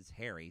versus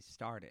Harry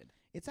started.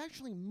 It's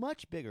actually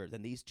much bigger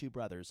than these two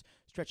brothers,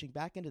 stretching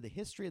back into the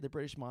history of the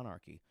British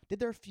monarchy. Did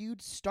their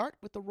feud start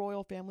with the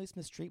royal family's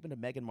mistreatment of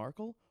Meghan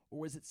Markle,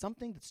 or was it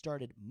something that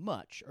started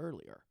much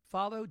earlier?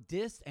 Follow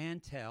Dis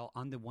and Tell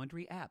on the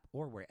Wondery app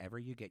or wherever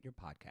you get your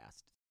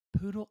podcasts.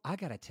 Poodle, I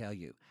gotta tell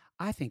you,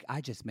 I think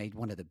I just made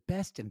one of the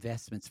best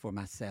investments for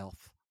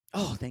myself.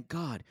 Oh, thank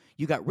God.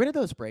 You got rid of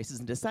those braces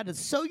and decided to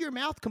sew your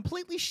mouth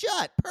completely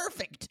shut.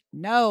 Perfect.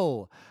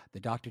 No, the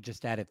doctor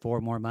just added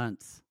 4 more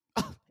months.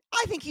 Oh,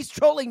 I think he's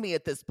trolling me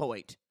at this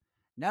point.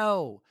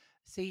 No.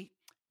 See,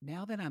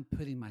 now that I'm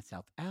putting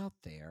myself out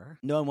there...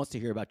 No one wants to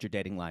hear about your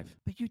dating life.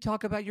 But you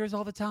talk about yours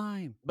all the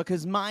time.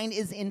 Because mine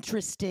is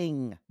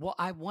interesting. Well,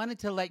 I wanted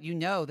to let you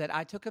know that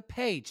I took a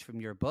page from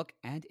your book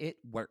and it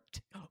worked.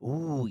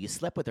 Ooh, you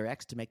slept with their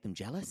ex to make them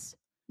jealous?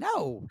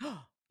 No.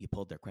 You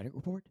pulled their credit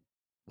report?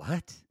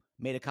 What?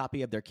 Made a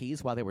copy of their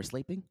keys while they were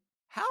sleeping?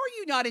 How are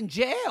you not in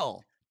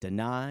jail?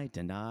 Deny,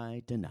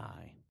 deny,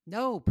 deny.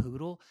 No,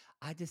 Poodle.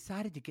 I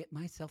decided to get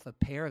myself a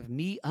pair of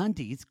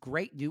MeUndies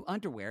great new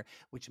underwear,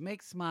 which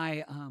makes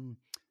my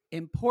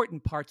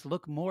important parts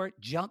look more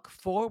junk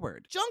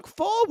forward. Junk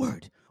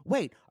forward?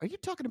 Wait, are you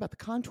talking about the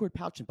contoured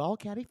pouch and ball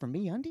caddy from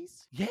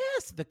MeUndies?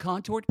 Yes, the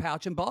contoured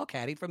pouch and ball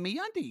caddy from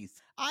MeUndies.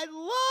 I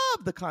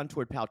love the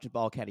contoured pouch and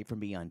ball caddy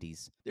from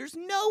MeUndies. There's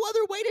no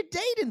other way to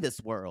date in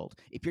this world.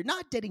 If you're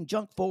not dating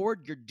junk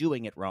forward, you're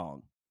doing it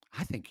wrong.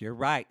 I think you're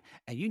right.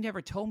 And you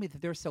never told me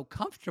that they're so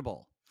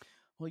comfortable.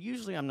 Well,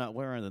 usually I'm not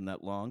wearing them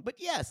that long. But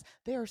yes,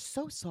 they are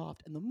so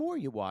soft, and the more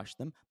you wash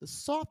them, the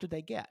softer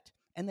they get.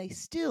 And they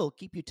still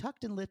keep you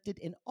tucked and lifted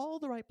in all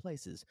the right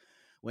places,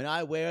 When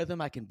I wear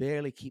them, I can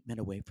barely keep men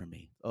away from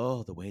me.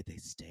 Oh, the way they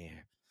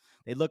stare.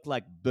 They look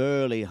like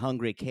burly,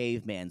 hungry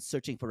cavemen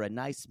searching for a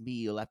nice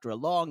meal after a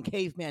long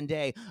caveman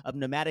day of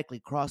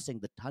nomadically crossing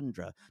the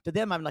tundra. To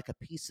them, I'm like a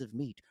piece of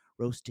meat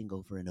roasting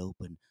over an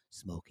open,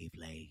 smoky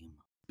flame.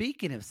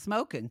 Speaking of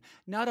smoking,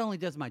 not only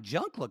does my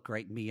junk look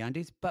great in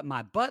MeUndies, but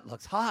my butt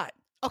looks hot.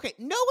 Okay,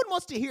 no one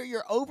wants to hear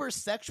your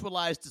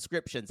over-sexualized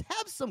descriptions.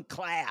 Have some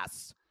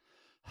class.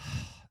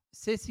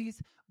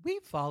 Sissies,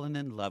 we've fallen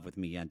in love with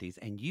MeUndies,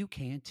 and you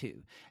can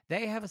too.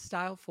 They have a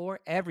style for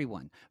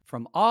everyone.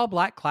 From all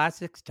black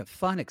classics to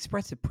fun,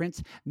 expressive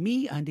prints,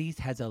 MeUndies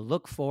has a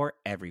look for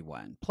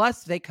everyone.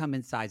 Plus, they come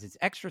in sizes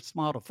extra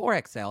small to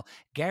 4XL,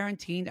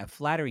 guaranteeing a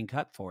flattering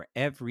cut for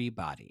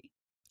everybody.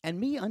 And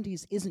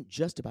MeUndies isn't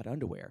just about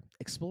underwear.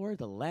 Explore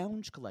the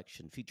Lounge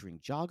collection featuring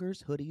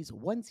joggers, hoodies,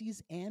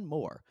 onesies, and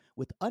more.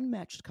 With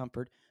unmatched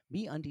comfort,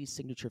 MeUndies'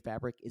 signature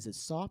fabric is as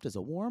soft as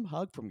a warm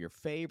hug from your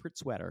favorite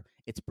sweater.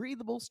 It's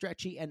breathable,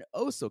 stretchy, and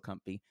oh so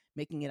comfy,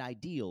 making it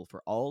ideal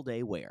for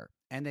all-day wear.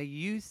 And they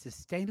use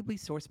sustainably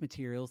sourced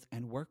materials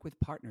and work with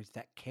partners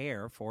that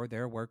care for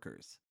their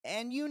workers.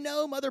 And you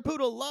know Mother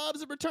Poodle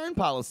loves a return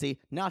policy.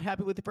 Not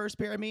happy with the first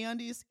pair of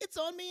MeUndies? It's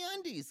on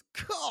MeUndies.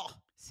 Cool.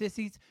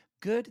 Sissies,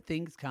 good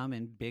things come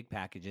in big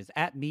packages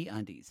at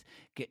MeUndies.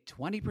 Get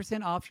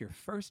 20% off your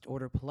first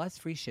order plus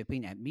free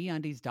shipping at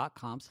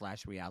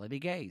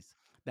MeUndies.com/realitygaze.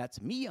 That's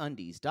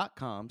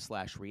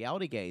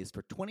MeUndies.com/realitygaze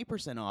for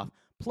 20% off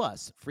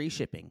plus free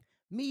shipping.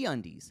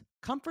 MeUndies,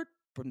 comfort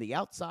from the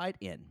outside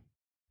in.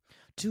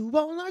 To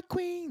all our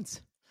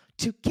queens,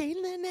 to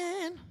Caitlin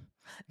and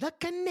the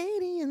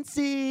Canadian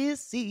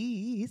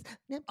sissies.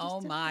 Oh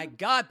my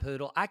God,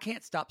 Poodle. I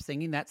can't stop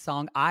singing that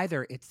song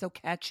either. It's so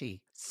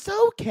catchy.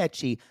 So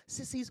catchy.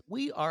 Sissies,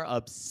 we are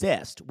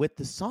obsessed with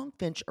the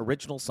Songfinch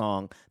original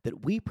song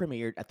that we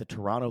premiered at the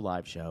Toronto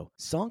Live Show.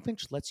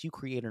 Songfinch lets you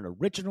create an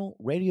original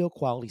radio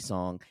quality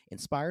song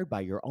inspired by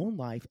your own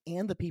life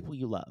and the people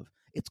you love.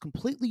 It's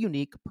completely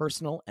unique,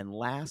 personal, and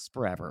lasts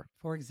forever.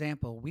 For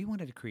example, we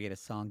wanted to create a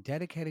song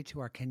dedicated to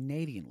our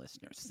Canadian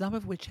listeners, some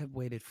of which have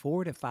waited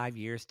 4 to 5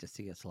 years to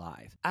see us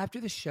live.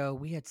 After the show,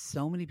 we had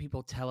so many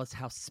people tell us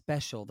how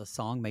special the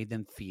song made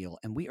them feel,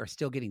 and we are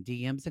still getting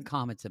DMs and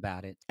comments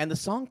about it. And the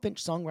Songfinch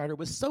songwriter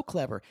was so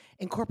clever,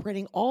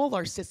 incorporating all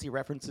our sissy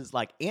references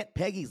like Aunt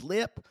Peggy's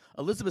Lip,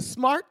 Elizabeth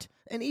Smart,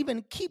 and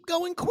even Keep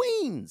Going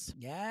Queens.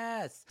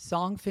 Yes.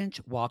 Songfinch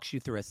walks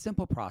you through a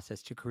simple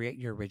process to create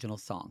your original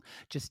song.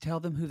 Just tell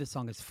them who the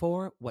song is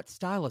for, what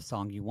style of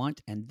song you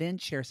want, and then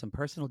share some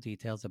personal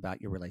details about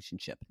your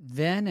relationship.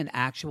 Then an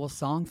actual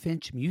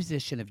Songfinch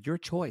musician of your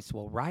choice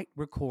will write,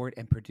 record,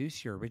 and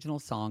produce your original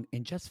song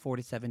in just 4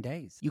 to 7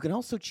 days. You can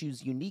also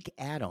choose unique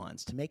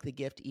add-ons to make the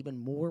gift even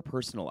more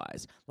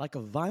personalized, like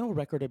a vinyl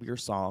record of your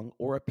song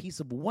or a piece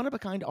of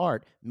one-of-a-kind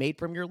art made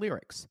from your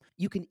lyrics.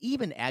 You can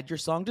even add your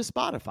song to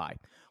Spotify.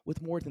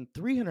 With more than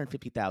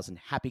 350,000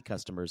 happy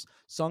customers,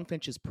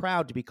 Songfinch is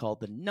proud to be called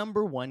the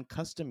 #1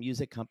 custom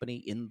music company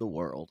in the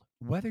world.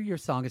 Whether your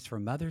song is for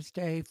Mother's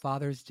Day,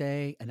 Father's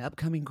Day, an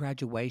upcoming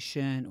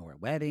graduation, or a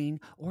wedding,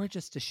 or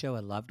just to show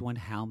a loved one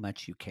how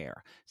much you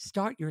care,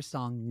 start your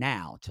song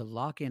now to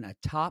lock in a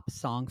top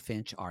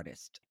Songfinch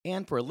artist.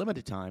 And for a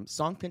limited time,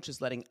 Songfinch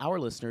is letting our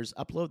listeners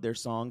upload their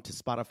song to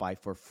Spotify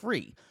for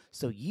free,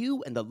 so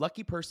you and the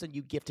lucky person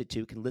you gift it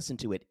to can listen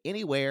to it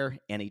anywhere,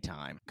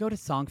 anytime. Go to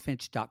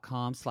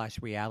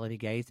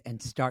songfinch.com/realitygaze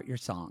and start your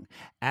song.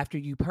 After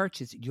you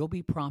purchase, you'll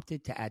be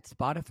prompted to add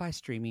Spotify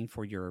streaming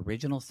for your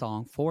original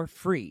song for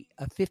free,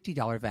 a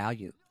 $50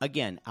 value.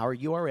 Again, our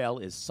URL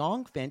is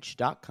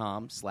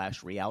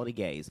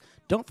songfinch.com/realitygaze.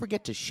 Don't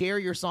forget to share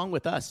your song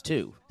with us,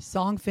 too.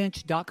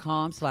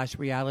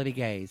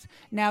 Songfinch.com/realitygaze.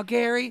 Now,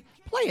 Gary,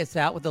 play us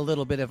out with a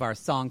little bit of our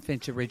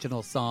Songfinch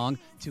original song,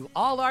 To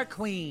All Our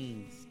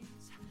Queens.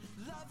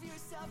 Love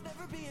yourself,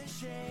 never be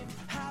ashamed.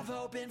 Have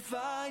hope and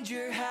find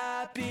your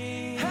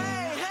happy.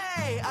 Hey,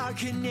 hey, our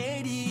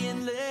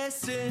Canadian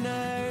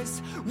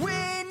listeners.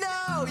 We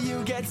know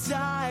you get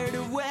tired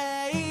of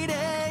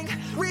waiting.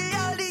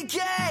 Reality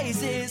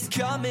Gaze is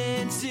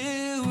coming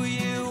to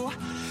you.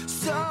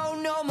 So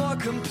no more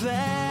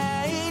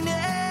complaining.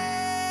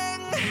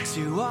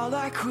 To all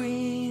our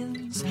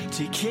queens,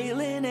 to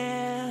Caitlin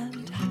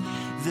and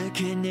the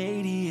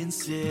Canadian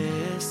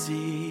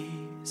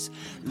sissies.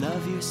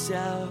 Love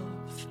yourself,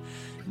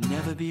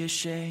 never be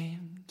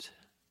ashamed.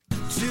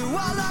 To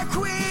all our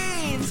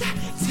queens,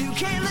 to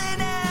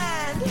Caitlin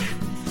and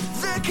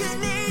the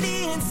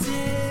Canadian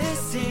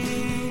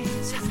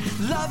sissies.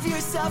 Love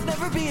yourself,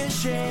 never be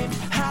ashamed.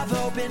 Have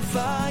hope and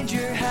find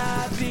your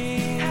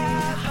happy.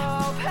 Have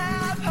hope,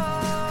 have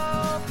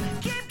hope.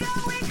 Keep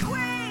going,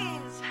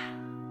 Queens.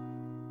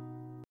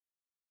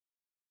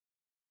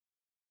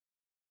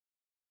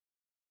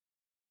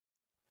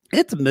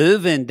 It's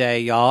moving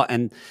day, y'all.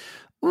 And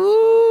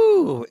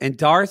ooh, and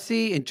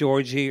Darcy and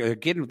Georgie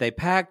they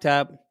packed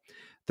up.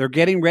 They're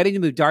getting ready to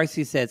move.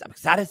 Darcy says, I'm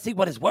excited to see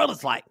what his world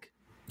is like.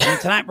 And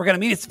tonight we're going to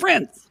meet his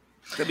friends.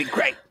 It's going to be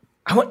great.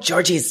 I want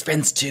Georgie's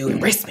friends to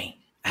embrace me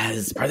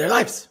as part of their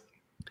lives.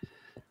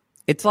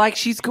 It's like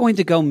she's going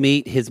to go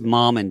meet his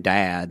mom and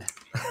dad.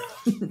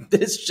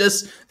 It's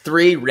just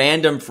 3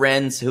 random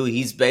friends who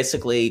he's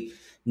basically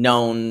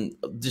known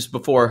just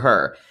before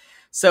her.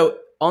 So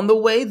on the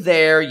way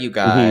there, you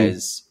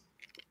guys,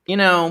 you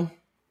know,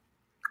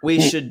 we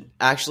should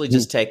actually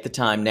just take the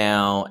time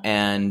now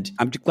and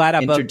I'm glad I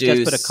just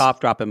introduce- put a cough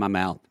drop in my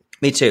mouth.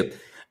 Me too.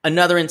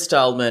 Another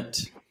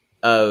installment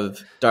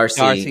of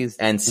Darcy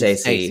and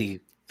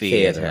Stacey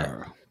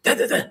Theater.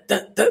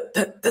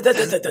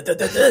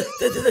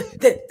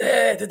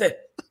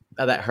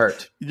 Oh, that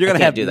hurt. You're I gonna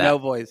can't have do that. no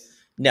voice.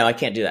 No, I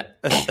can't do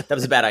that. That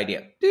was a bad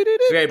idea.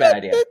 Very bad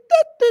idea.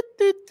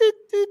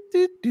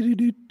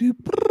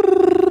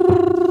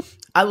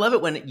 I love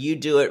it when you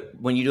do it.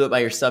 When you do it by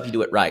yourself, you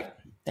do it right.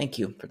 Thank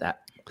you for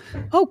that.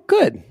 Oh,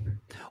 good.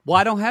 Well,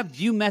 I don't have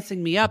you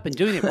messing me up and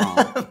doing it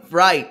wrong.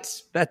 Right.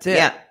 That's it.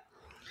 Yeah.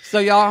 So,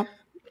 y'all,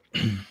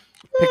 I'm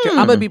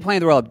going to be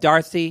playing the role of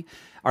Darcy.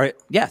 Or,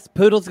 yes,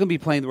 Poodle's going to be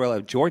playing the role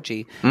of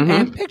Georgie.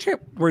 And picture,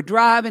 we're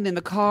driving in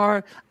the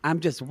car. I'm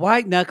just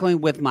white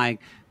knuckling with my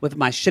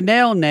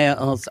Chanel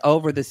nails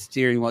over the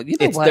steering wheel. You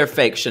know It's what? their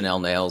fake Chanel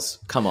nails.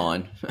 Come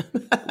on.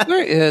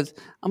 Where is?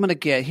 I'm gonna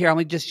get here. I'm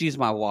gonna just use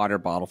my water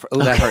bottle for. Oh,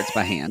 that hurts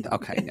my hand.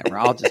 Okay, never.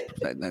 I'll just.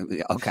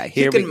 Okay,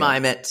 here You we can go.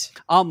 mime it.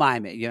 I'll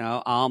mime it.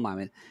 I'll mime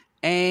it.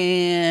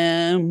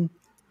 And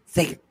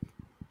say,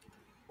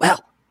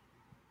 well,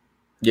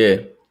 Yeah.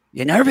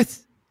 you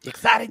nervous? You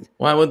excited?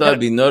 Why would I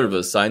be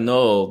nervous? I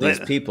know these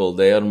people.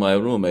 They are my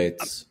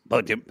roommates.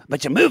 But you're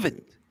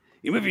moving.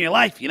 You're moving your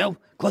life.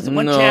 Closing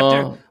one No.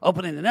 chapter,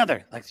 opening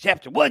another. Like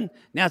chapter 1,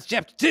 now it's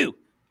chapter 2.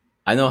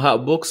 I know how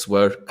books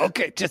work.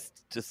 Okay, just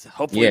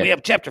hopefully we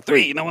have chapter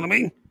 3. You know what I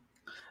mean?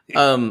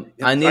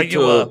 I need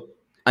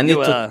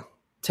to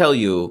tell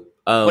you.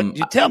 What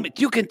you tell me?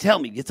 You can tell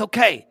me. It's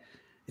okay.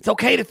 It's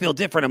okay to feel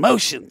different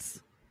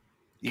emotions.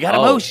 You got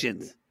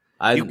emotions.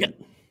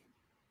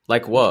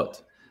 Like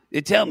what?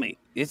 You tell me.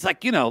 It's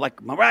like,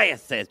 like Mariah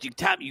says, you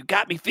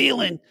got me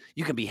feeling.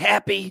 You can be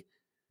happy.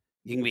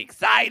 You can be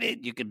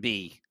excited. You can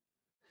be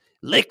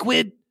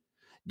liquid.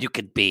 You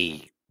could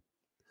be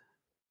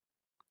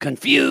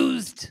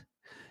confused.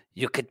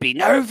 You could be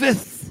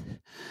nervous.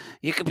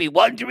 You could be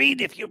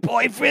wondering if your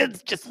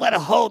boyfriend's just led a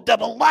whole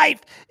double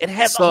life and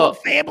have a whole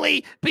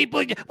family, people,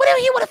 whatever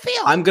you want to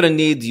feel. I'm gonna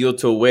need you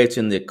to wait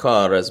in the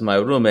car as my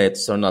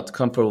roommates are not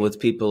comfortable with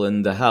people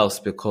in the house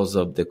because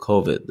of the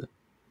COVID.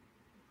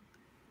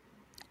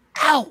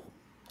 Ow.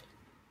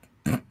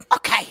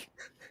 Okay.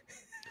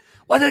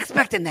 Wasn't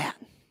expecting that.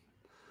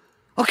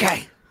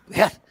 Okay.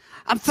 Yeah.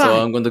 I'm fine.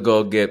 So I'm going to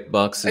go get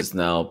boxes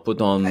now,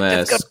 put on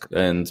mask,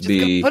 and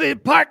be... Put it in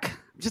park.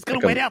 I'm just going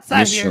to like wait a outside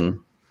mission. here.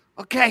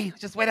 Okay.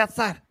 Just wait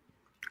outside.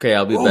 Okay,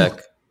 I'll be back.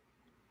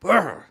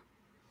 Brr.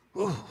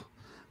 Ooh. I'm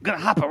going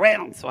to hop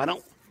around so I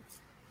don't...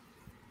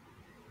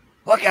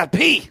 Oh, I got to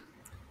pee.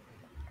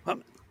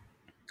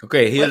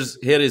 Okay, here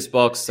is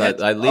box. I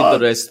leave the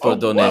rest for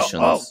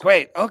donations. Oh,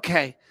 great.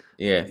 Okay.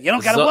 Yeah. You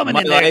don't got a woman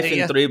my in there, life do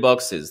you? in 3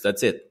 boxes.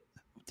 That's it.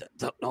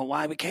 Don't know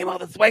why we came all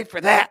this way for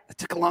that. It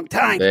took a long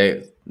time.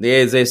 They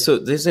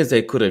said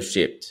they could have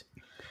shipped.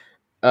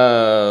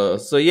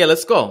 So yeah,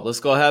 let's go.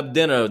 Let's go have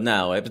dinner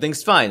now.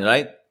 Everything's fine,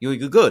 right?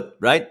 You good,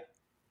 right?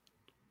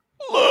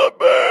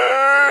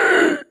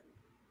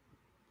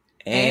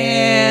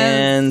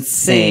 And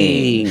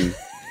sing.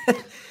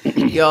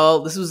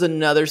 Y'all, this was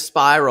another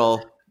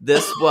spiral.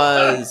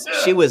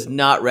 She was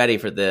not ready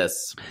for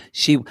this.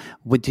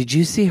 Did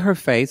you see her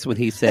face when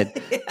he said,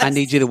 Yes. I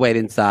need you to wait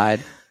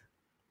inside?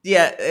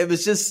 Yeah, it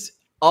was just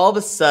all of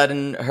a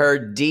sudden her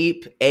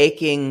deep,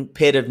 aching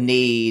pit of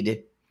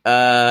need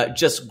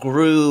just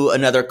grew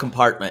another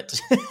compartment.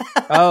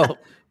 Oh,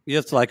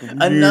 it's like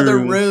Another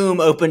room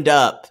opened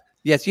up.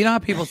 Yes, you know how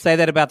people say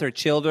that about their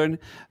children?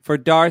 For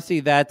Darcy,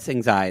 that's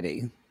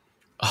anxiety.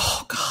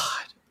 Oh,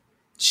 God.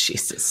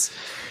 Jesus.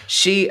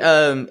 She,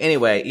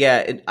 anyway,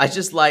 yeah, I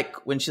just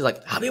like when she's like,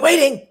 I'll be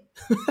waiting.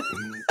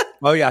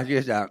 Oh, yeah,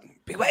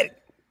 be waiting.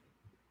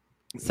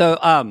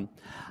 So,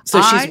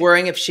 she's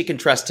worrying if she can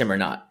trust him or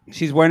not.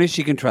 She's worrying if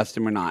she can trust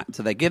him or not.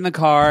 So they get in the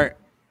car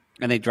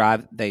and they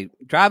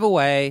drive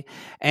away.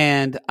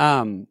 And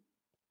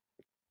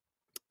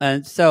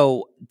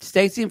so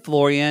Stacey and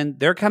Florian,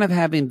 they're kind of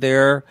having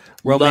their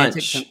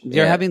romantic,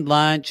 they're having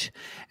lunch.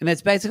 And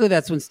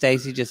that's when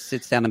Stacey just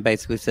sits down and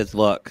basically says,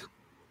 look,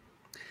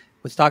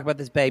 let's talk about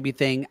this baby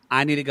thing.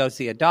 I need to go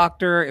see a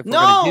doctor. If we're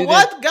going to do this.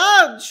 What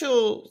got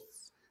you?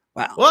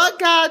 Well, What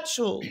got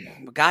you?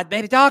 God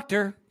made a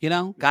doctor,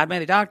 God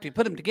made a doctor. He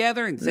put them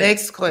together and said,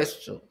 Next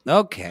question.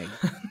 okay.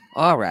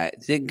 All right.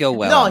 Didn't go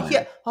well.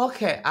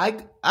 Okay.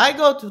 I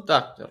go to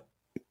doctor.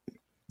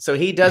 So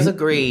he does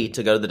agree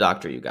to go to the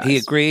doctor, you guys. He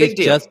agrees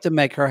just to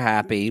make her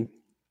happy.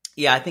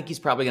 Yeah, I think he's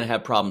probably going to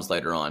have problems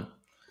later on.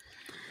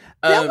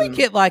 Then we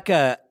get like we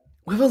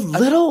have a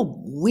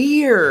little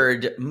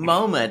weird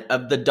moment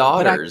of the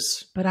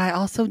daughters. But I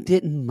also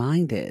didn't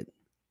mind it.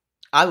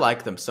 I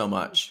like them so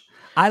much.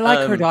 I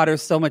like her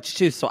daughters so much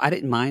too, so I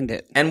didn't mind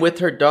it. And with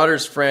her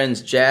daughter's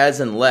friends, Jazz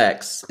and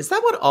Lex, is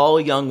that what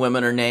all young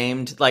women are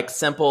named? Like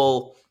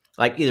simple,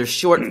 like either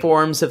short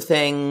forms of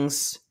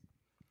things?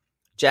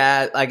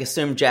 I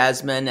assume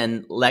Jasmine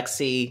and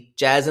Lexi,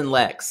 Jazz and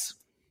Lex.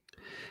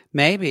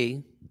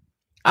 Maybe.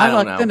 I I don't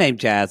like know. the name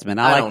Jasmine.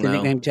 I like the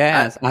nickname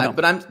Jazz.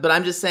 But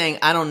I'm just saying,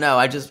 I don't know.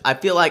 I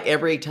feel like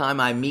every time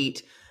I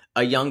meet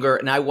a younger,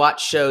 and I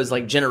watch shows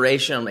like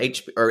Generation on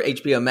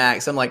HBO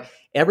Max, I'm like,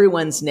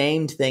 everyone's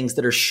named things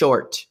that are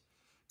short.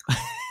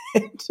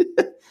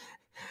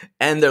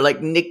 And they're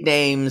like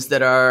nicknames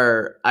that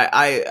are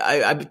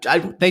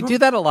They do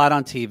that a lot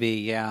on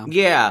TV, yeah.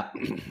 Yeah.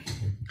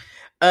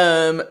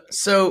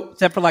 So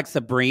except for like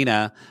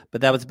Sabrina,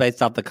 but that was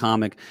based off the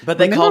comic. But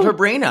they called her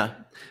Brina.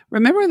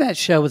 Remember that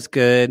show was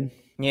good?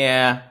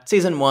 Yeah.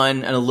 Season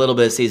 1 and a little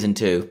bit of season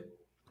 2.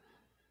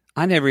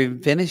 I never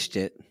even finished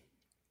it.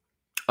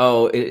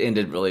 Oh, it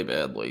ended really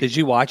badly. Did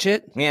you watch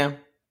it? Yeah.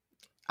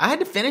 I had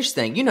to finish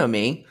things. You know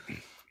me.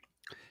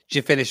 Did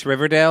you finish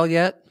Riverdale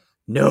yet?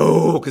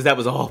 No, because that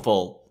was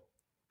awful.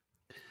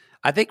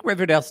 I think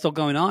Riverdale's still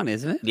going on,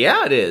 isn't it?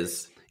 Yeah, it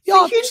is.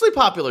 Y'all, it's a hugely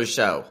popular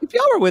show. If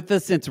y'all are with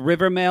us since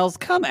Rivermails,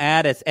 come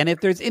at us. And if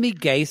there's any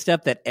gay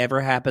stuff that ever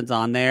happens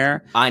on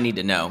there, I need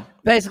to know.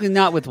 Basically,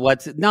 not with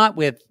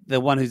the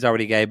one who's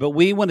already gay, but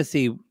we want to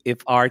see if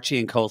Archie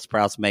and Cole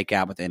Sprouse make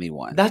out with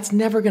anyone. That's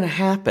never going to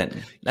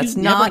happen. That's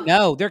you not. Never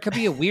know. There could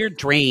be a weird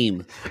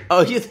dream.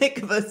 Oh, you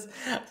think of us?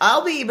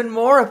 I'll be even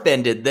more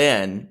offended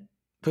then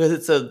because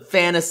it's a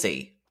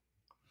fantasy.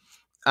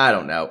 I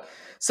don't know.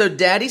 So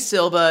Daddy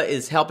Silva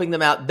is helping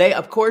them out. They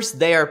are,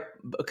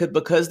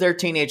 because they're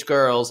teenage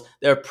girls,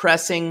 they're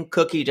pressing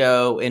cookie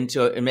dough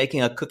into and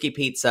making a cookie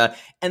pizza,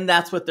 and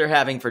that's what they're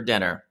having for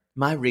dinner.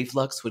 My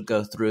reflux would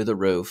go through the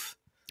roof.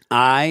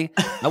 I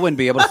wouldn't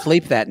be able to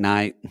sleep that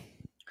night.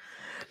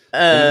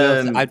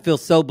 I'd feel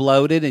so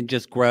bloated and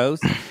just gross.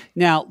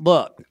 Now,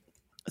 look,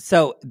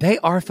 so they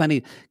are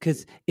funny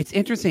because it's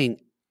interesting.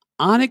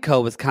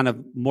 Aniko was kind of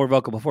more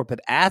vocal before, but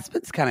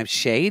Aspen's kind of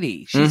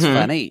shady. She's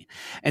funny.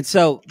 And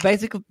so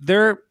basically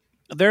they're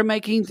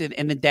making,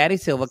 and then Daddy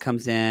Silva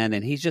comes in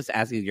and he's just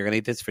asking, you're going to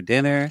eat this for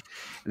dinner?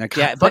 And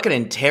they're fucking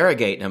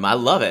interrogating him. I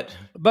love it.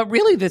 But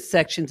really this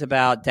section's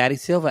about Daddy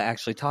Silva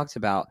actually talks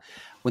about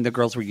when the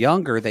girls were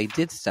younger, they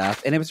did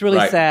stuff. And it was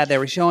really sad. They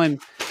were showing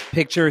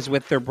pictures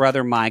with their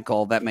brother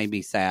Michael. That made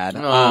me sad.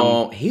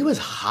 Oh, he was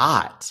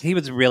hot. He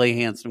was a really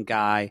handsome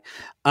guy.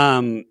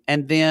 And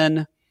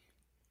then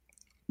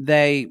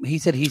he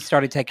said he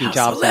started taking House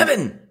jobs.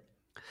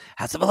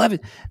 House of 11.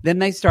 Then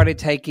they started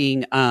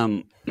taking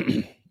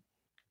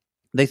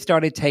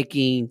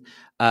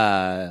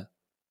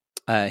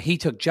he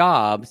took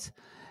jobs.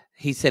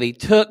 He said he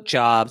took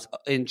jobs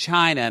in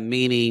China,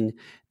 meaning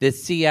the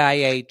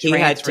CIA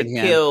transferred him. He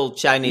had to kill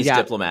Chinese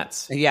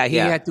diplomats. Yeah, he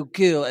had to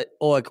kill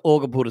Olga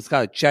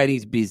Pudovskaya,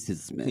 Chinese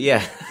businessman.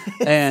 Yeah.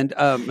 And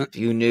if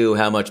you knew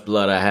how much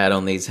blood I had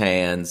on these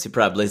hands, he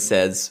probably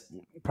says.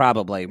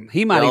 Probably.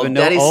 He might even know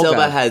Daddy Olga.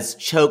 Silva has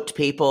choked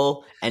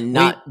people, and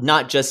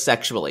not just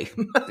sexually.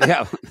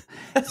 Yeah.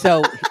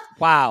 So,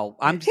 wow.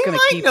 I'm just going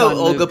to keep on. He might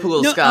know Olga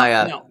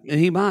Pudovskaya. No,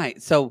 he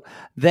might. So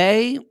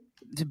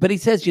but he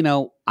says,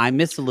 I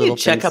miss a little.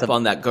 Check up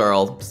on that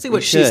girl. See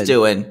what she's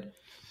doing.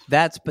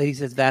 But he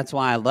says that's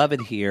why I love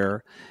it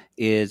here.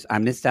 Is I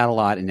missed out a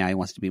lot, and now he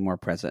wants to be more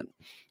present.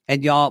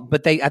 And y'all,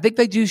 but I think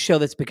they do show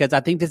this because I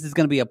think this is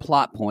going to be a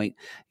plot point.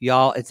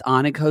 Y'all, it's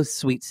Aniko's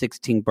sweet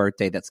 16th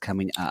birthday that's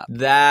coming up.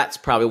 That's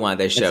probably why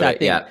they showed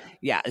it. Yeah.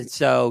 Yeah. And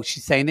so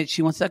she's saying that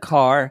she wants a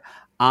car.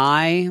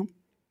 I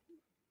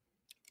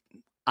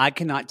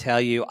cannot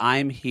tell you.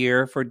 I'm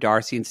here for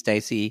Darcy and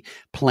Stacey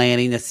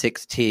planning a sweet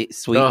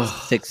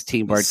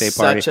 16th birthday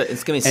party.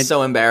 It's going to be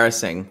so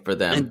embarrassing for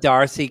them. And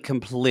Darcy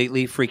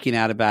completely freaking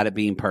out about it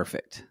being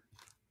perfect.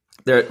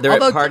 They're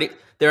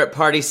at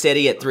Party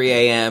City at 3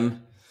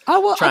 a.m.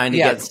 Trying to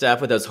get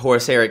stuff with those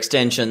horsehair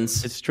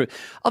extensions. It's true.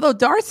 Although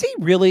Darcy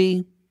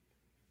really,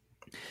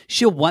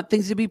 she'll want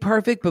things to be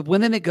perfect, but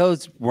when then it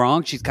goes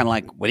wrong, she's kind of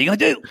like, what are you going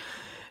to do?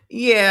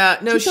 Yeah,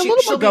 no,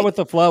 she'll go with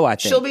the flow, I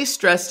think. She'll be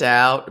stressed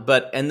out,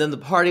 and then the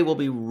party will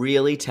be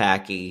really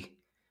tacky,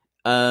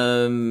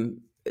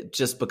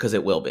 just because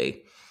it will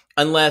be.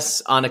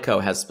 Unless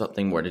Aniko has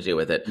something more to do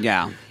with it.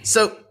 Yeah.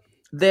 So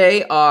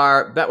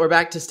we're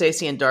back to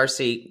Stacey and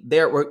Darcy.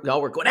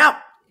 We're going out.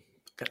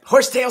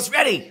 Horsetails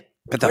ready.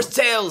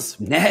 Horsetails.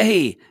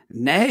 Nay.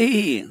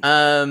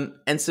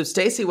 And so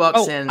Stacey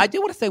walks in. I do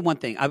want to say one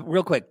thing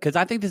real quick, because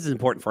I think this is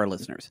important for our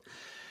listeners.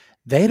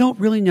 They don't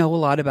really know a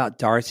lot about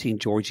Darcy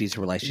and Georgie's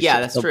relationship.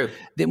 Yeah, that's true.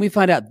 Then we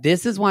find out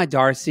this is why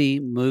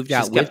Darcy moved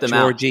out with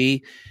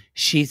Georgie.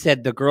 She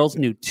said the girls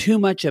knew too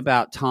much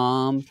about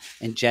Tom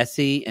and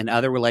Jesse and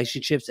other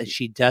relationships, and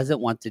she doesn't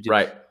want to do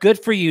it.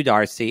 Good for you,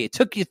 Darcy. It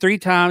took you 3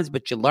 times,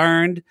 but you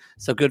learned,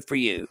 so good for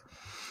you.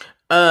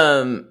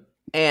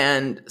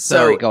 And so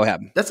sorry, go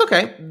ahead. That's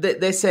okay.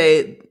 They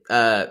say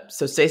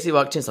so. Stacey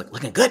walked in, it's like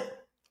looking good,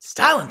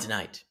 styling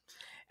tonight.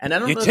 And I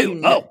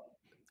don't know.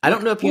 I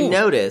don't know if you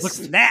noticed. Looks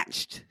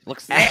snatched.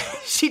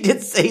 She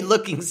did say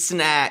looking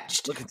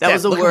snatched. That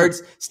was the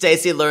words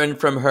Stacey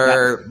learned from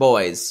her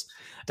boys.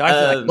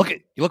 Darcy's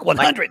you look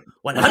 100.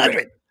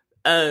 100.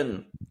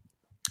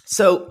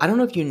 So I don't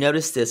know if you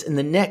noticed this in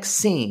the next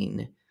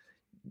scene.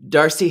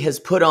 Darcy has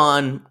put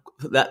on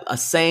a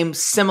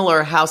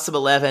similar House of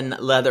 11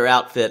 leather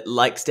outfit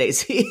like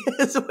Stacey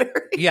is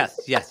wearing. Yes.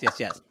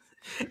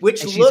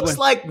 Which looks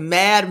like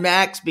Mad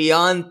Max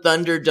Beyond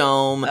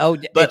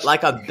Thunderdome, but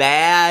like a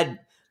bad,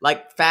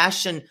 like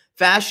fashion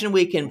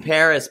week in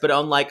Paris, but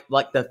on like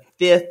the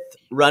fifth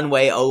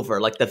runway over,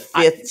 like the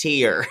fifth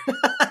tier.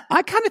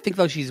 I kind of think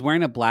though she's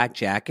wearing a black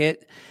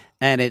jacket,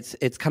 and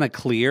it's kind of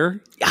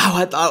clear. Oh,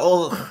 I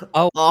thought,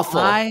 awful.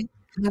 I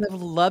kind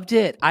of loved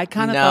it. I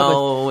kind of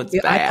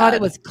I thought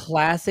it was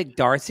classic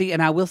Darcy,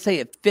 and I will say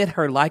it fit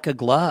her like a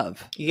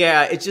glove.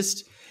 Yeah, it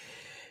just.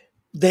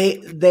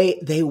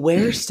 They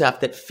wear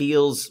stuff that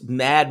feels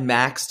Mad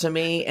Max to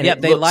me, and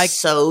it looks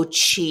so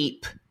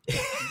cheap.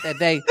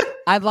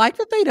 I like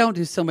that they don't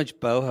do so much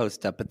boho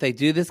stuff, but they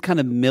do this kind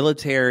of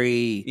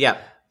military,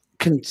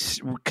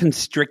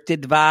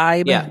 constricted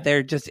vibe. Yeah,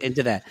 they're just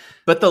into that.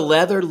 But the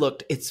leather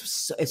looked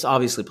it's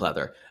obviously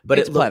pleather, but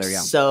it looked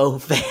so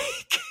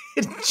fake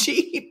and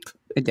cheap.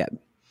 It did.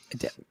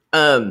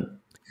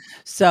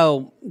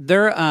 So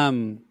they're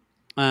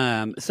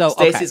so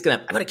Stacey's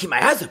I'm gonna keep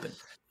my eyes open.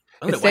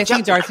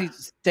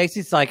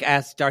 Stacey's like,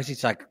 asks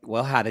Darcy's like,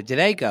 well, how did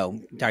today go?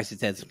 Darcy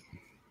says,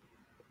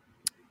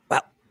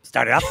 well,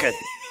 started off good.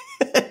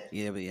 But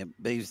he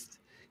was,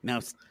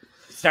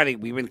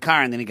 we were in the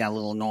car and then he got a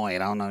little annoyed.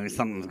 I don't know,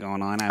 something's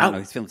going on. I don't know,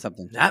 he's feeling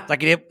something.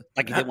 Like he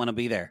didn't want to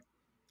be there.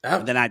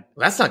 And then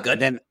that's not good.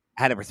 Then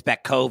I had to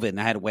respect COVID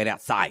and I had to wait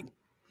outside.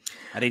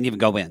 I didn't even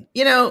go in.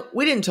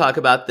 We didn't talk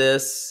about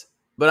this,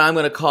 but I'm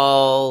going to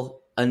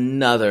call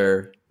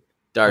another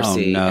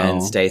Darcy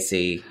and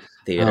Stacey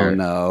theater. Oh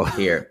no!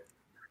 Here.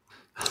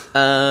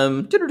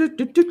 I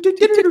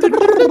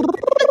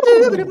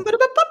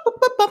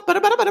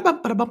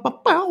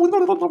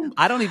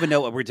don't even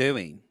know what we're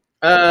doing.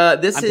 I'm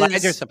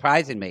glad you're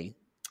surprising me.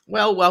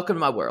 Well, welcome to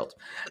my world.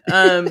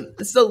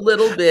 This is a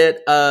little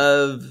bit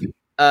of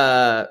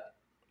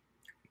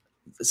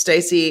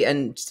Stacey,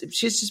 and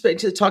she's just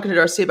basically talking to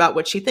Darcy about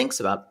what she thinks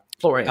about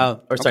Florian.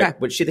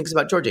 What she thinks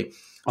about Georgie.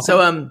 Okay.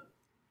 So,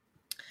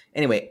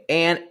 anyway,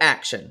 and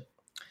action.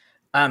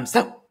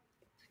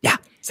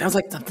 Sounds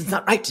like something's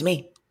not right to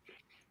me.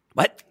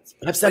 What?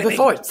 I've said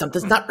before,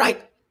 something's not right.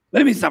 What do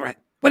you mean it's not right?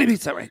 What do you mean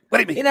it's not right?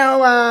 What do you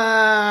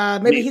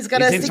mean? Maybe he's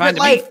got a secret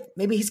life.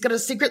 Maybe he's got a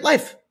secret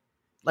life.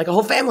 Like a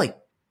whole family.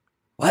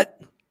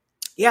 What?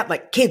 Yeah,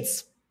 like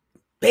kids,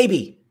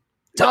 baby,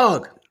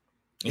 dog.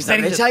 He's not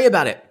going to tell you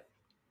about it.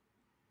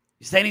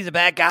 You saying he's a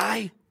bad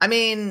guy? I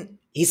mean,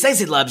 he says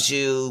he loves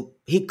you.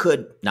 He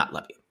could not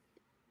love you.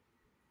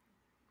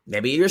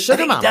 Maybe you're a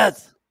sugar mama. He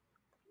does.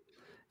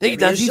 He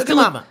does. He's sugar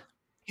mama.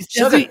 He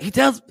tells me he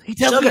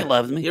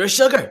loves me. You're a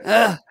sugar.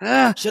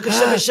 Sugar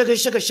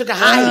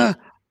high.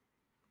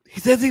 He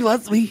says he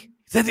loves me.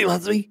 The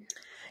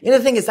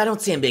thing is, I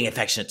don't see him being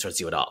affectionate towards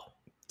you at all.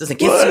 Doesn't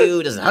kiss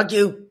you, doesn't hug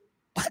you.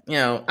 What?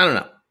 I don't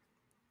know.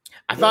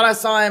 I thought I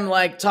saw him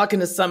like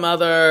talking to some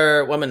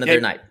other woman the other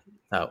night.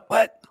 Oh.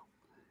 What?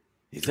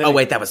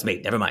 Wait, that was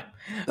me. Never mind.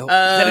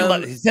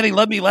 He said he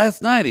loved me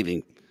last night.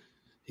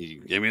 He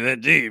gave me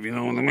that D, if you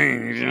know what I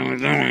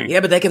mean.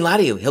 Yeah, but they can lie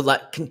to you.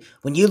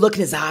 When you look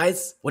in his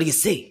eyes, what do you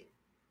see?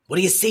 What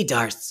do you see,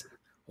 Darce?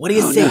 What do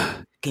you see?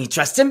 No. Can you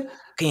trust him?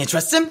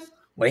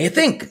 What do you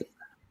think?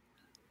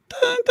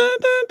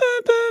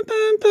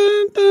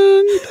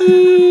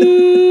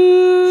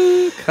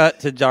 Cut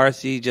to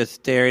Darcy just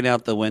staring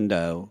out the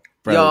window.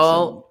 Frozen.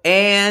 Y'all,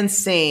 and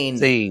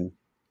scene.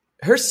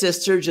 Her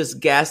sister just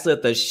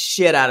gaslit the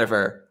shit out of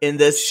her in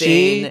this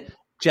scene.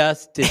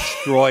 Just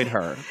destroyed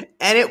her.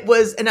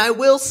 And I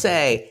will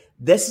say,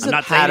 this is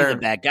a pattern. He's a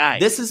bad guy.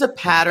 This is a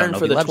pattern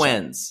for the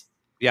twins.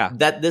 Yeah.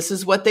 That this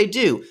is what they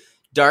do.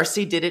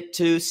 Darcy did it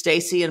to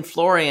Stacey and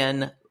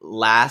Florian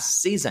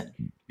last season.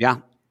 Yeah.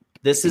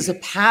 This is a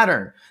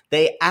pattern.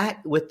 They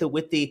act with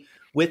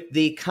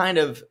the kind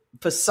of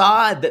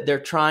facade that they're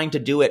trying to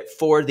do it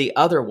for the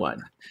other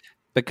one.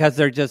 Because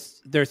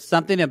there's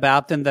something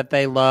about them that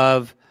they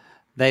love.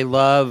 They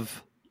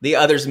love the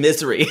other's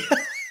misery.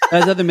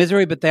 There's other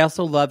misery, but they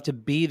also love to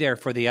be there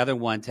for the other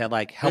one to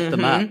like help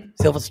them up.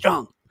 Feel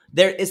strong.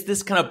 There is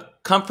this kind of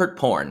comfort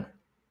porn.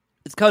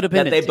 It's codependency.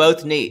 That they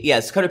both need. Yeah,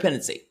 it's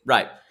codependency.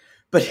 Right.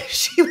 But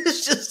she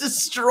was just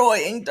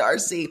destroying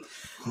Darcy.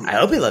 I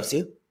hope he loves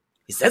you.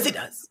 He says he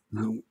does.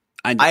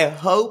 I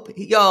hope,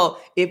 y'all,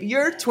 if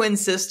your twin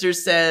sister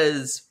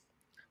says,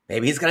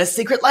 maybe he's got a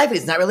secret life and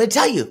he's not really to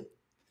tell you,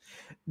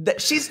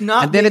 that she's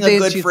not being a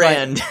good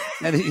friend.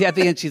 Like, and at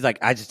the end, she's like,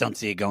 I just don't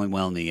see it going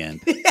well in the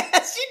end.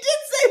 Yes, she did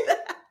say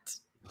that.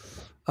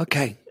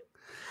 Okay.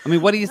 I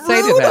mean, what do you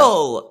say to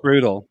that?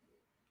 Brutal.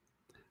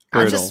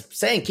 I'm just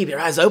saying, keep your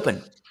eyes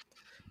open.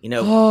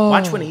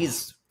 Watch when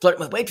he's flirting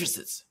with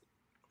waitresses.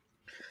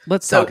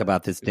 Let's talk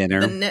about this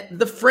dinner.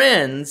 The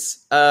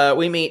friends,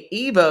 we meet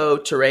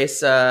Evo,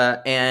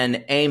 Teresa,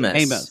 and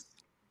Amos.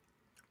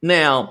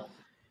 Now,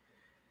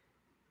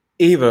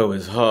 Evo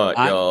is hot,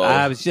 y'all.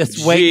 I was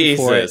just waiting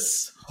for it.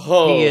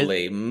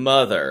 Holy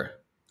mother.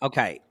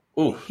 Okay.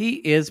 Ooh. He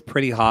is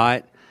pretty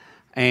hot.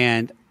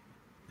 And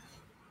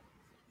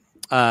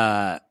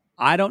I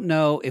I don't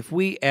know if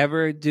we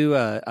ever do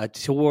a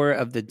tour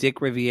of the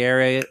Dick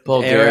Riviera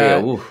Bulgaria,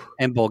 era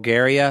in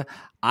Bulgaria.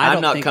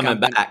 I'm not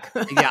coming back.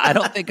 I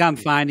don't think I'm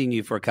finding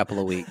you for a couple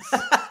of weeks.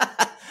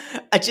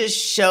 I just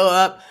show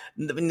up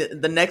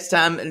the next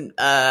time, and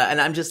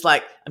I'm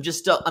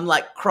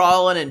like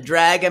crawling and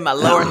dragging my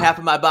lower half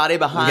of my body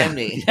behind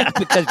me. Yeah,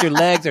 because your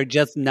legs are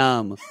just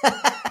numb.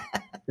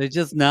 They're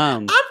just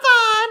numb. I'm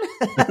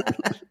fine.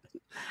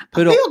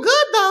 Poodle, I feel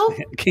good though.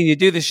 can you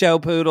do the show,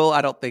 Poodle?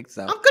 I don't think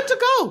so. I'm good to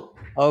go.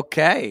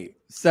 Okay,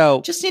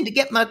 so Just need to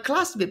get my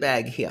colostomy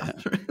bag here.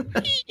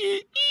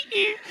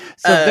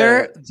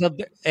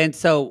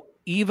 so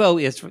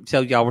Evo is.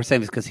 So y'all were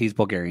saying this because he's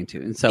Bulgarian too,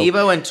 and so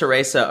Evo and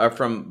Teresa are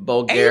from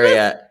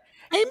Bulgaria.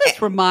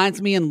 Amos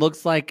reminds me and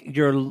looks like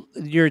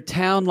your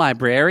town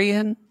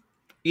librarian.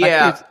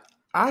 Yeah, Like,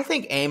 I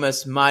think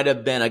Amos might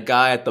have been a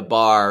guy at the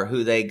bar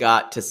who they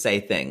got to say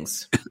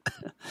things.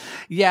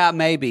 yeah,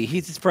 maybe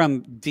he's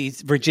from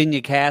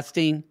Virginia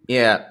Casting.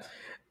 Yeah.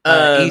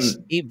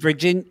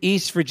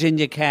 East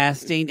Virginia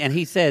Casting, and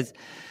he says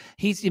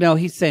he's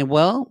saying,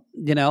 well,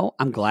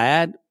 I'm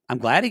glad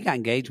he got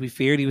engaged. We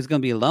feared he was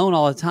going to be alone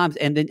all the time.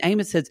 And then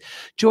Amos says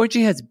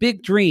Georgie has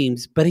big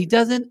dreams, but he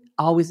doesn't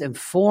always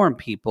inform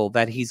people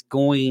that he's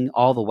going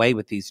all the way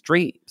with these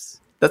dreams.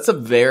 That's a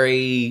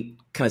very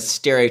kind of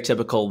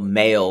stereotypical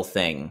male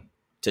thing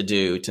to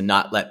do, to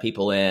not let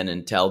people in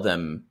and tell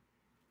them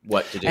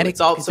what to do. And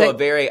it's also a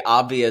very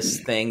obvious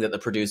thing that the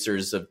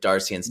producers of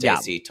Darcy and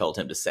Stacey told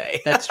him to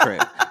say. That's true.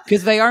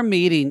 Because they are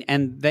meeting,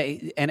 and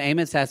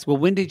Amos asks, well,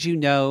 when did you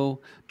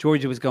know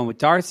Georgia was going with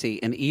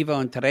Darcy? And Evo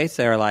and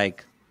Teresa are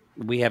like,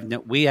 we had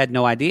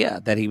no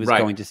idea that he was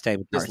going to stay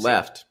with Darcy. Just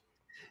left.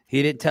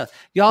 He didn't tell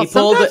y'all.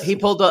 He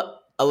pulled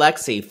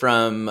Alexi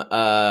from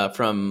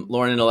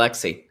Lauren and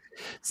Alexi.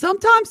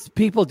 Sometimes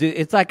people do.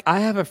 It's like I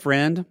have a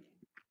friend.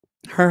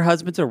 Her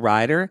husband's a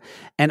writer,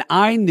 and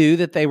I knew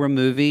that they were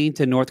moving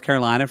to North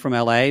Carolina from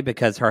LA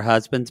because her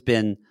husband's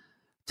been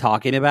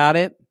talking about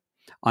it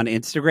on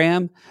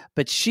Instagram,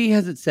 but she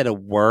hasn't said a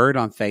word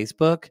on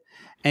Facebook.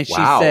 And she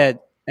said,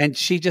 and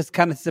she just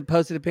kind of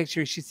posted a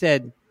picture. She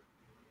said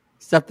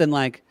something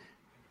like,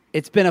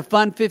 "It's been a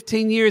fun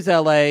 15 years,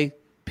 LA.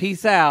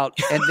 Peace out."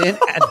 And then,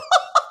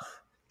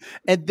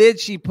 and then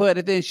she put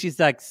it. Then she's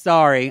like,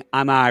 "Sorry,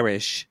 I'm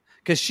Irish."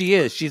 Because she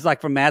is. She's like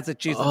from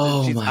Massachusetts.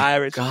 And she's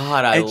Irish.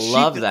 God, I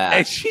love that.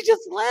 And she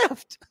just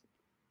left.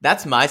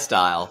 That's my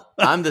style.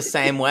 I'm the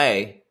same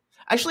way.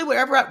 Actually,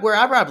 wherever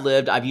I've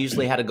lived, I've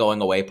usually had a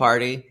going away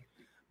party.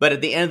 But at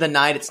the end of the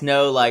night, it's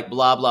no like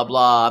blah, blah,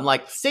 blah. I'm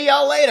like, see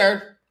y'all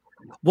later.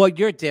 Well,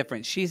 you're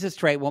different. She's a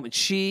straight woman.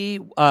 She,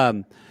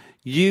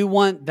 you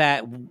want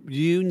that,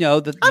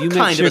 that I'm you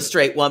kind of a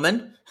straight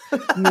woman.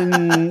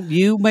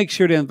 You make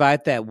sure to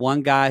invite that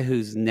one guy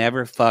who's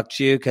never fucked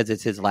you because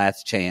it's his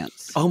last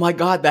chance. Oh my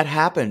God, that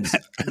happens.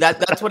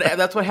 That's what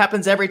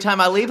happens every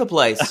time I leave a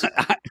place.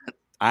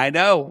 I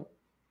know.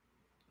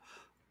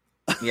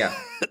 Yeah,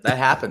 that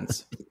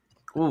happens.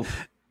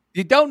 Oof.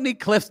 You don't need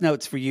Cliff's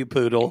Notes for you,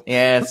 Poodle.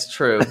 Yeah, it's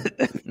true.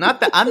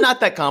 I'm not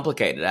that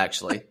complicated,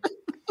 actually.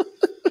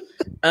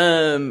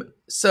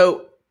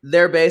 So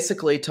they're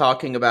basically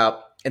talking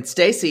about, and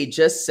Stacey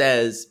just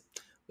says,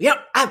 I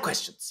have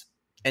questions.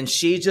 And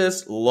she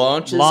just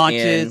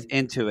launches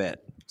into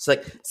it. It's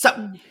like,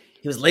 so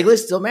he was legally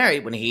still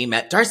married when he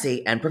met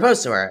Darcy and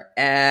proposed to her.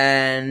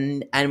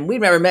 And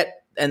we've never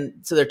met. And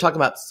so they're talking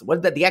about, what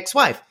about the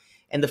ex-wife?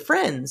 And the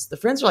friends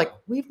are like,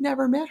 we've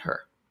never met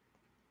her.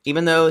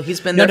 Even though he's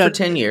been there for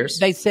 10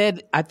 years. I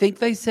think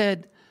they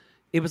said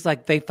it was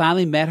like they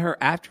finally met her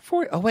after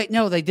 4. Oh, wait,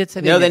 no, they did say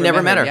they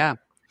never met her. Yeah.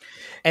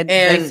 And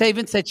they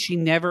even said she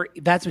never,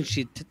 that's when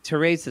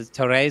Teresa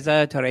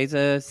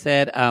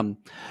said,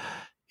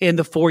 in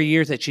the 4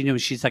 years that she knew,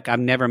 she's like, I've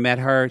never met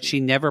her.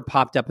 She never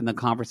popped up in the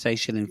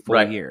conversation in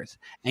 4 years.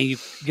 And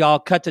y'all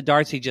cut to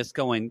Darcy just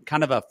going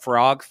kind of a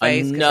frog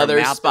face.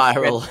 Another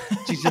spiral.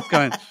 She's just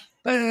going,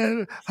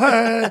 and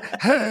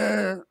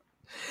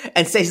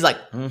Stacey's like,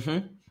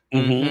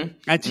 And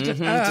she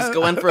just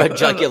going for a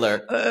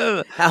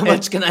jugular. How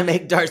much can I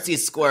make Darcy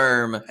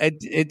squirm?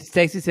 And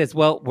Stacey says,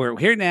 well, we're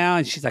here now.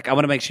 And she's like, I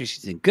want to make sure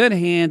she's in good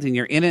hands and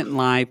you're in it in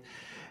life.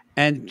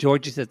 And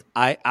Georgie says,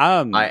 I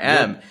am.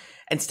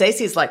 And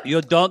Stacey's like, you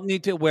don't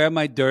need to wear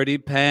my dirty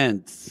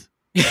pants.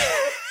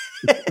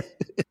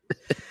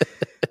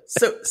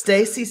 So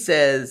Stacey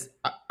says,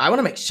 I want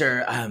to make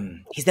sure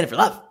he's in it for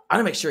love. I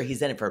want to make sure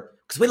he's in it for,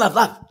 because we love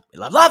love. We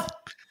love love.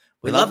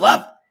 We love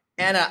love.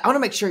 And I want to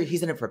make sure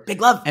he's in it for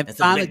big love. And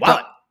finally,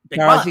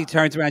 Darcy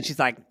turns around. She's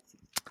like,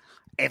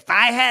 if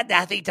I had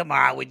nothing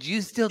tomorrow, would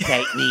you still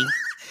date me?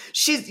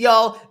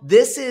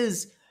 This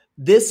is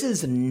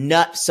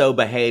nutso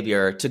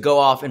behavior to go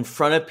off in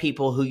front of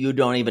people who you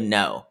don't even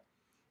know.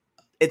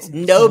 It's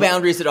no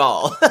boundaries at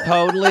all.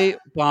 Totally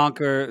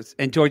bonkers.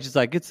 And George is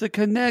like, it's the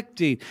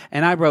connecting.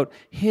 And I wrote,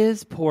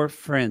 his poor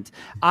friends.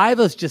 I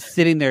was just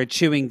sitting there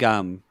chewing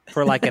gum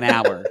for like an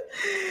hour.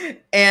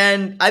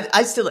 And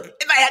I still, if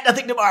I had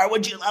nothing tomorrow,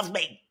 would you love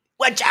me?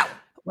 Would you?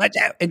 Watch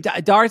out. And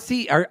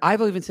Darcy, or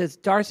Ivo even says,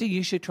 Darcy,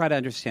 you should try to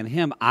understand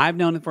him. I've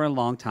known him for a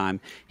long time.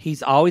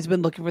 He's always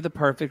been looking for the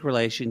perfect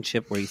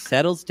relationship where he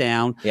settles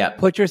down. Yeah.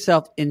 Put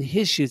yourself in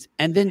his shoes,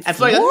 and then And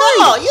Florian,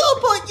 no, you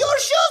put your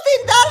shoes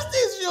in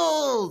Darcy's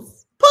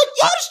shoes. Put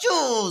your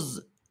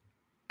shoes.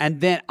 And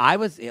then I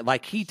was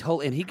like, he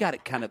told, and he got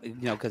it kind of,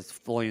 because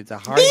Florian's a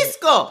hard.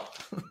 Disco.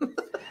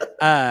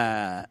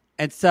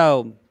 And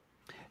so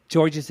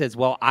Georgia says,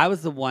 well, I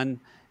was the one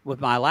with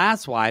my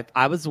last wife.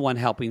 I was the one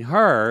helping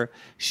her.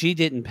 She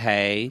didn't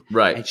pay.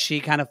 Right. And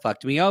she kind of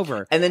fucked me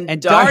over. And then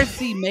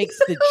Darcy makes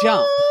the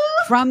jump.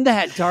 From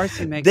that,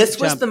 Darcy makes This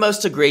the was jump. the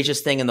most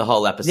egregious thing in the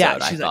whole episode, Yeah,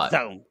 I she's thought.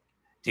 like, so,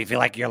 do you feel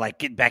like you're like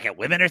getting back at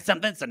women or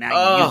something? So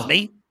now you use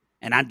me?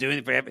 And I'm doing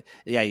it for every.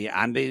 Yeah,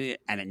 I'm being,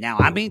 and now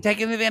I'm being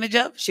taken advantage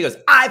of. She goes,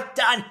 I've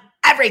done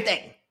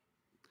everything.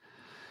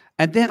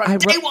 And then From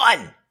day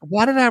one.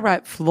 Why did I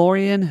write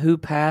Florian who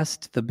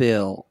passed the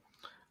bill?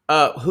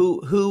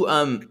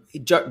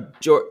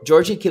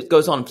 Georgie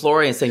goes on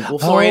Florian saying, well,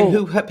 Florian,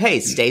 who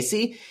pays?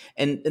 Stacy?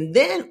 And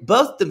then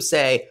both of them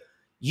say,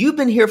 you've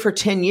been here for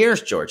 10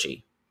 years,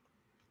 Georgie.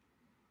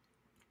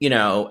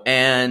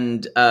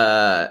 And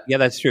yeah,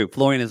 that's true.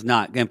 Florian is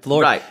not. And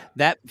Florian, right.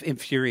 That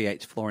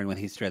infuriates Florian when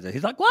he stressed it.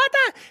 He's like, what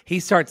the?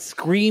 He starts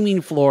screaming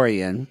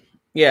Florian.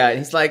 Yeah,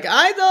 he's like,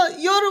 I thought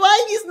your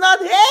wife is not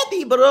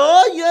happy,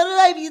 bro. Your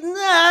wife is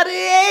not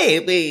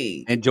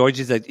happy. And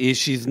Georgie's like, if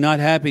she's not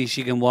happy,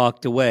 she can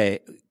walk away.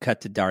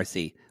 Cut to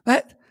Darcy.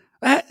 What?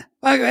 Walk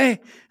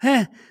away.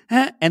 Huh?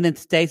 And then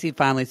Stacy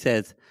finally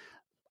says,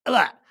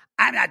 look,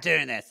 I'm not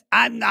doing this.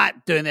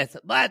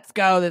 Let's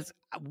go.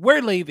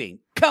 We're leaving.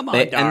 Come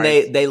on,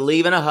 Darcy. And they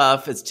leave in a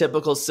huff. It's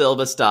typical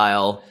Silva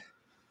style.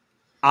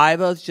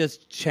 Ivo's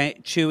just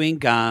chewing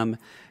gum.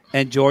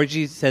 And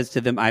Georgie says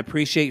to them, I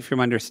appreciate you from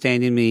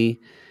understanding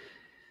me.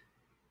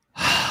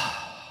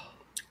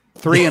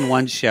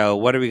 3-in-1 show.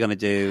 What are we going to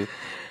do?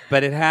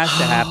 But it has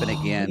to happen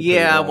again.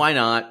 Yeah, people. why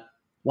not?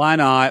 Why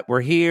not? We're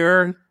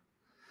here.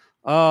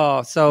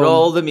 Oh, so.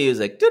 Roll the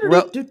music.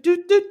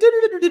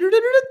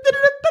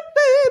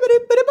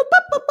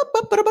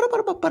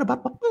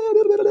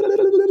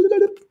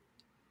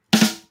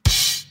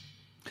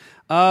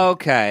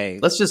 Okay.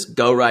 Let's just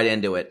go right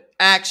into it.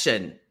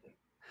 Action.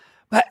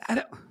 But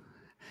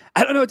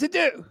I don't know what to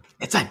do.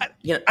 It's fine. I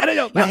don't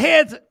know. My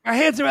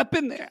hands are up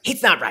in there.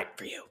 It's not right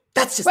for you.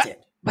 That's just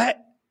it. What?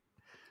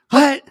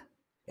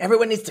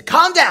 Everyone needs to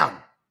calm down.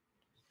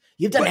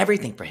 You've done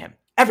everything for him.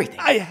 Everything.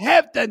 I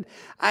have done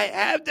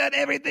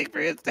everything for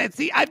him,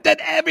 Stacy. I've done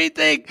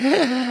everything.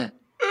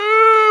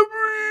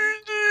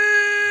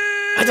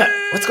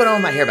 What's going on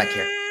with my hair back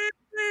here?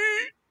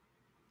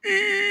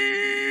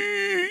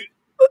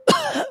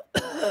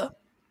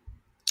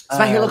 Does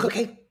my hair look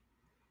okay?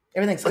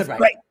 Everything's good, right?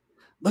 Great.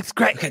 Looks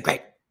great. Okay,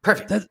 great.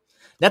 Perfect.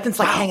 Nothing's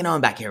like hanging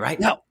on back here, right?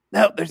 No,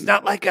 there's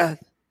not like a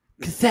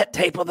cassette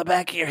tape on the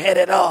back of your head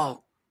at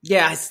all.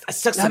 Yeah, I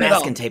stuck some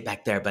masking tape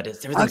back there, but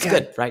everything's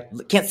good, right?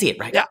 Can't see it,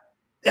 right? Yeah.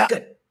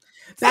 Good.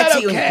 Back to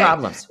you and your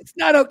problems. It's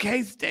not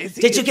okay, Stacy.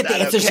 Did you get the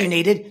answers you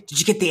needed? Did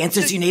you get the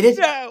answers you needed?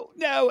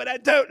 No, and I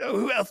don't know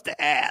who else to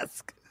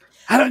ask.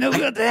 I don't know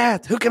who else to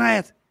ask. Who can I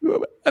ask?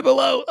 I'm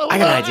alone. I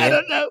got an idea. I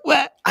don't know.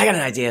 What? I got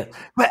an idea.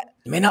 What?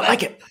 You may not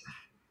like it.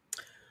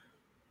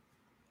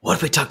 What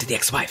if we talk to the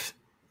ex-wife?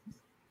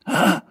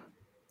 Because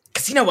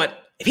you know what?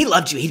 If he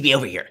loved you, he'd be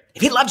over here.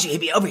 You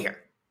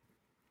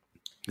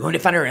want me to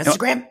find her on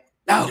Instagram?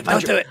 No,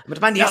 don't do it. I'm going to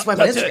find the ex-wife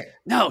on Instagram.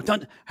 No,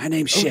 don't. Her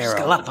name's Cheryl. She's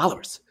got a lot of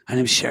followers. Her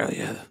name's Cheryl.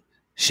 Yeah.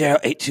 Cheryl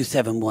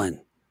 8271.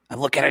 I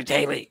look at her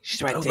daily.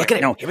 She's right there. Look at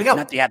it. No, here we go.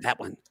 Not that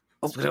one.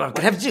 What do I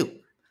have to do?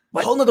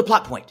 What? Whole nother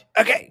plot point.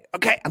 Okay.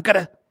 I'm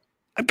gonna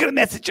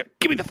message her.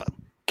 Give me the phone.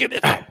 All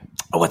right.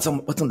 Oh, what's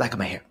on the back of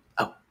my hair?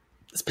 Oh,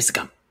 this piece of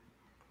gum.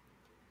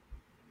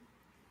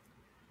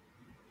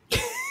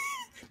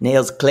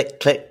 Nails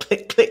click, click,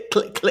 click, click,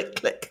 click, click,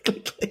 click,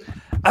 click, click.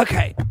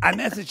 Okay, I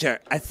messaged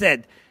her. I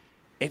said,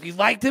 if you'd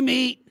like to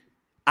meet,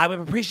 I would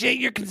appreciate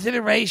your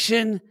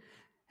consideration.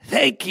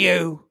 Thank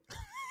you.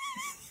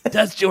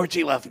 Does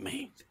Georgie love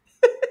me?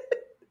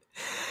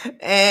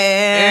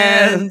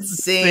 And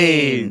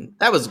scene.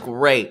 That was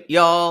great,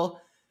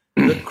 y'all.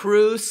 The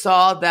crew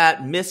saw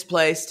that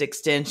misplaced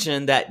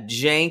extension, that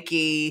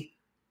janky,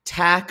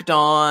 tacked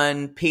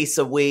on piece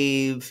of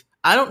weave.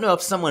 I don't know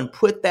if someone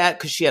put that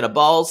because she had a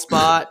bald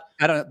spot.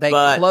 I don't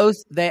know.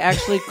 They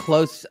actually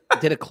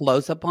did a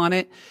close up on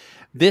it.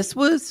 This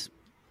was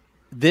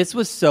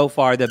so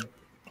far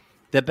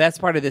the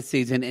best part of this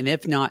season, and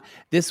if not,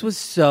 this was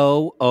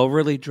so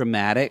overly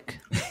dramatic.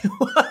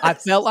 I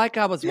felt like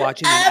I was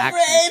watching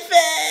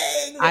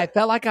I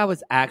felt like I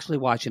was actually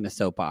watching a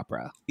soap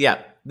opera.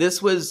 Yeah,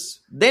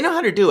 they know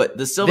how to do it.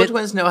 The Silva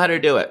twins know how to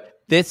do it.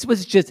 This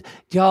was just,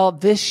 y'all,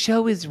 this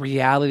show is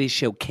reality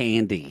show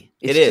candy.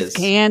 It's just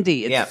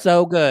candy. It's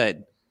so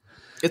good.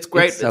 It's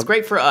great. It's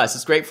great for us.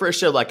 It's great for a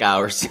show like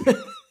ours.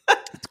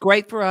 It's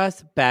great for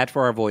us, bad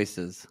for our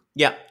voices.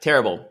 Yeah,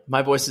 terrible.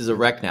 My voice is a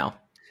wreck now.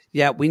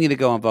 Yeah, we need to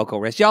go on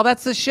vocal rest. Y'all,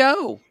 that's the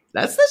show.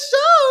 That's the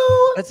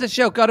show. That's the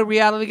show. Go to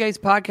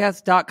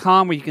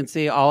realitygazepodcast.com where you can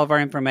see all of our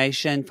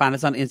information. Find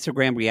us on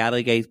Instagram,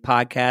 Reality Gaze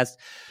Podcast.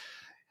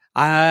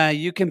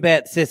 You can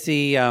bet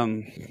Sissy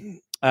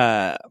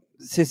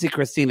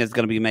Christina is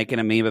going to be making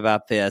a meme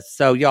about this.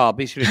 So, y'all,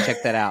 be sure to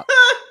check that out.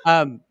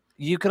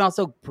 You can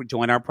also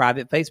join our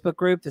private Facebook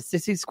group, the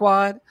Sissy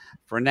Squad,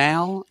 for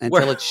now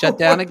until it's shut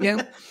down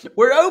again.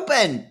 We're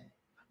open.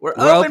 We're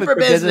open for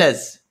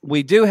business.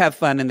 We do have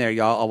fun in there,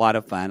 y'all. A lot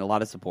of fun, a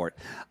lot of support.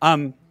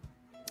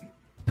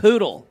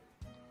 Poodle.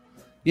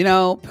 You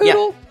know,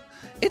 Poodle, yeah.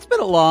 It's been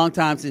a long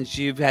time since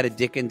you've had a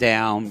dicking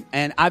down.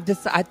 And I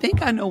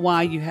think I know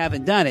why you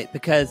haven't done it.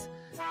 Because,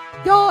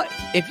 y'all,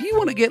 if you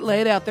want to get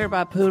laid out there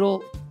by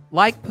Poodle,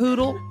 like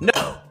Poodle.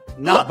 No.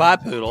 Not by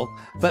Poodle,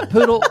 but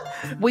Poodle,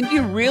 when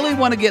you really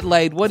want to get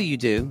laid, what do you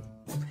do?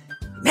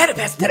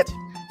 Manifest it.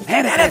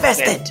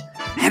 Manifest it.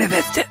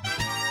 Manifest it.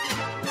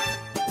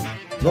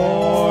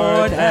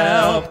 Lord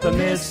help the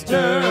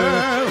mister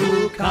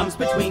who comes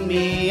between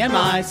me and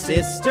my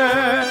sister.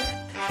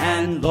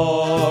 And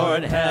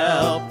Lord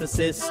help the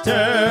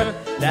sister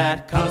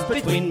that comes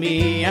between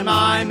me and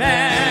my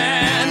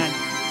man.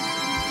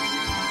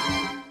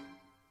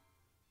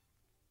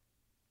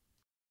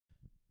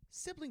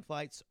 Sibling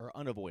fights are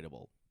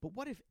unavoidable, but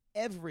what if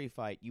every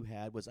fight you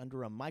had was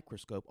under a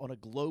microscope on a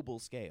global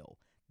scale?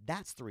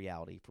 That's the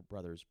reality for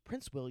brothers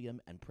Prince William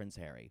and Prince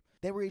Harry.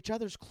 They were each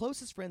other's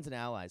closest friends and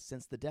allies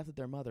since the death of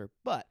their mother,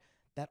 but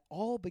that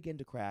all began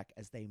to crack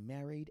as they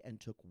married and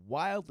took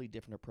wildly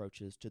different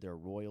approaches to their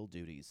royal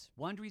duties.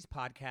 Wondery's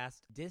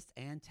podcast, Dis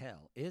and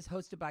Tell, is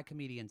hosted by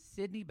comedians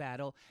Sydney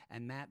Battle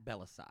and Matt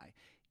Belisai.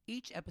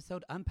 Each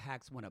episode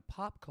unpacks one of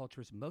pop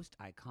culture's most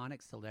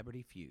iconic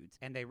celebrity feuds,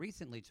 and they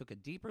recently took a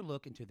deeper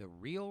look into the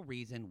real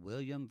reason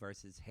William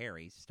versus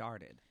Harry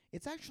started.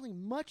 It's actually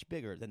much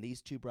bigger than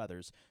these two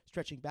brothers,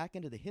 stretching back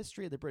into the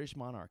history of the British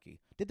monarchy.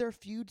 Did their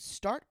feud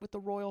start with the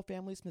royal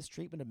family's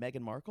mistreatment of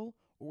Meghan Markle,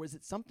 or was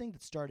it something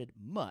that started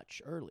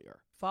much earlier?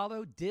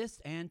 Follow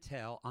Dis and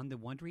Tell on the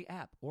Wondery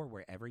app or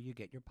wherever you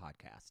get your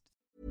podcasts.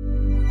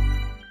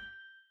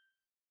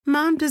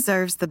 Mom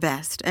deserves the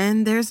best,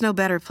 and there's no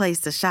better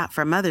place to shop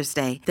for Mother's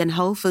Day than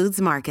Whole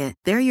Foods Market.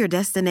 They're your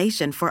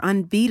destination for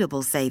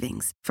unbeatable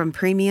savings, from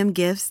premium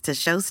gifts to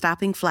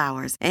show-stopping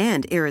flowers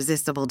and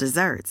irresistible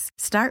desserts.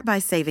 Start by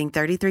saving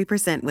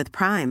 33% with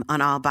Prime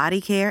on all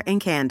body care and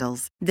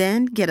candles.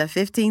 Then get a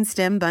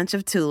 15-stem bunch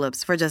of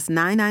tulips for just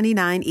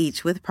 $9.99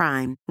 each with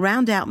Prime.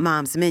 Round out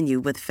Mom's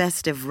menu with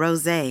festive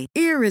rosé,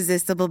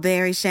 irresistible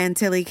berry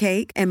chantilly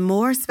cake, and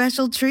more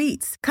special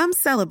treats. Come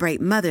celebrate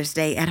Mother's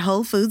Day at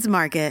Whole Foods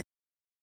Market.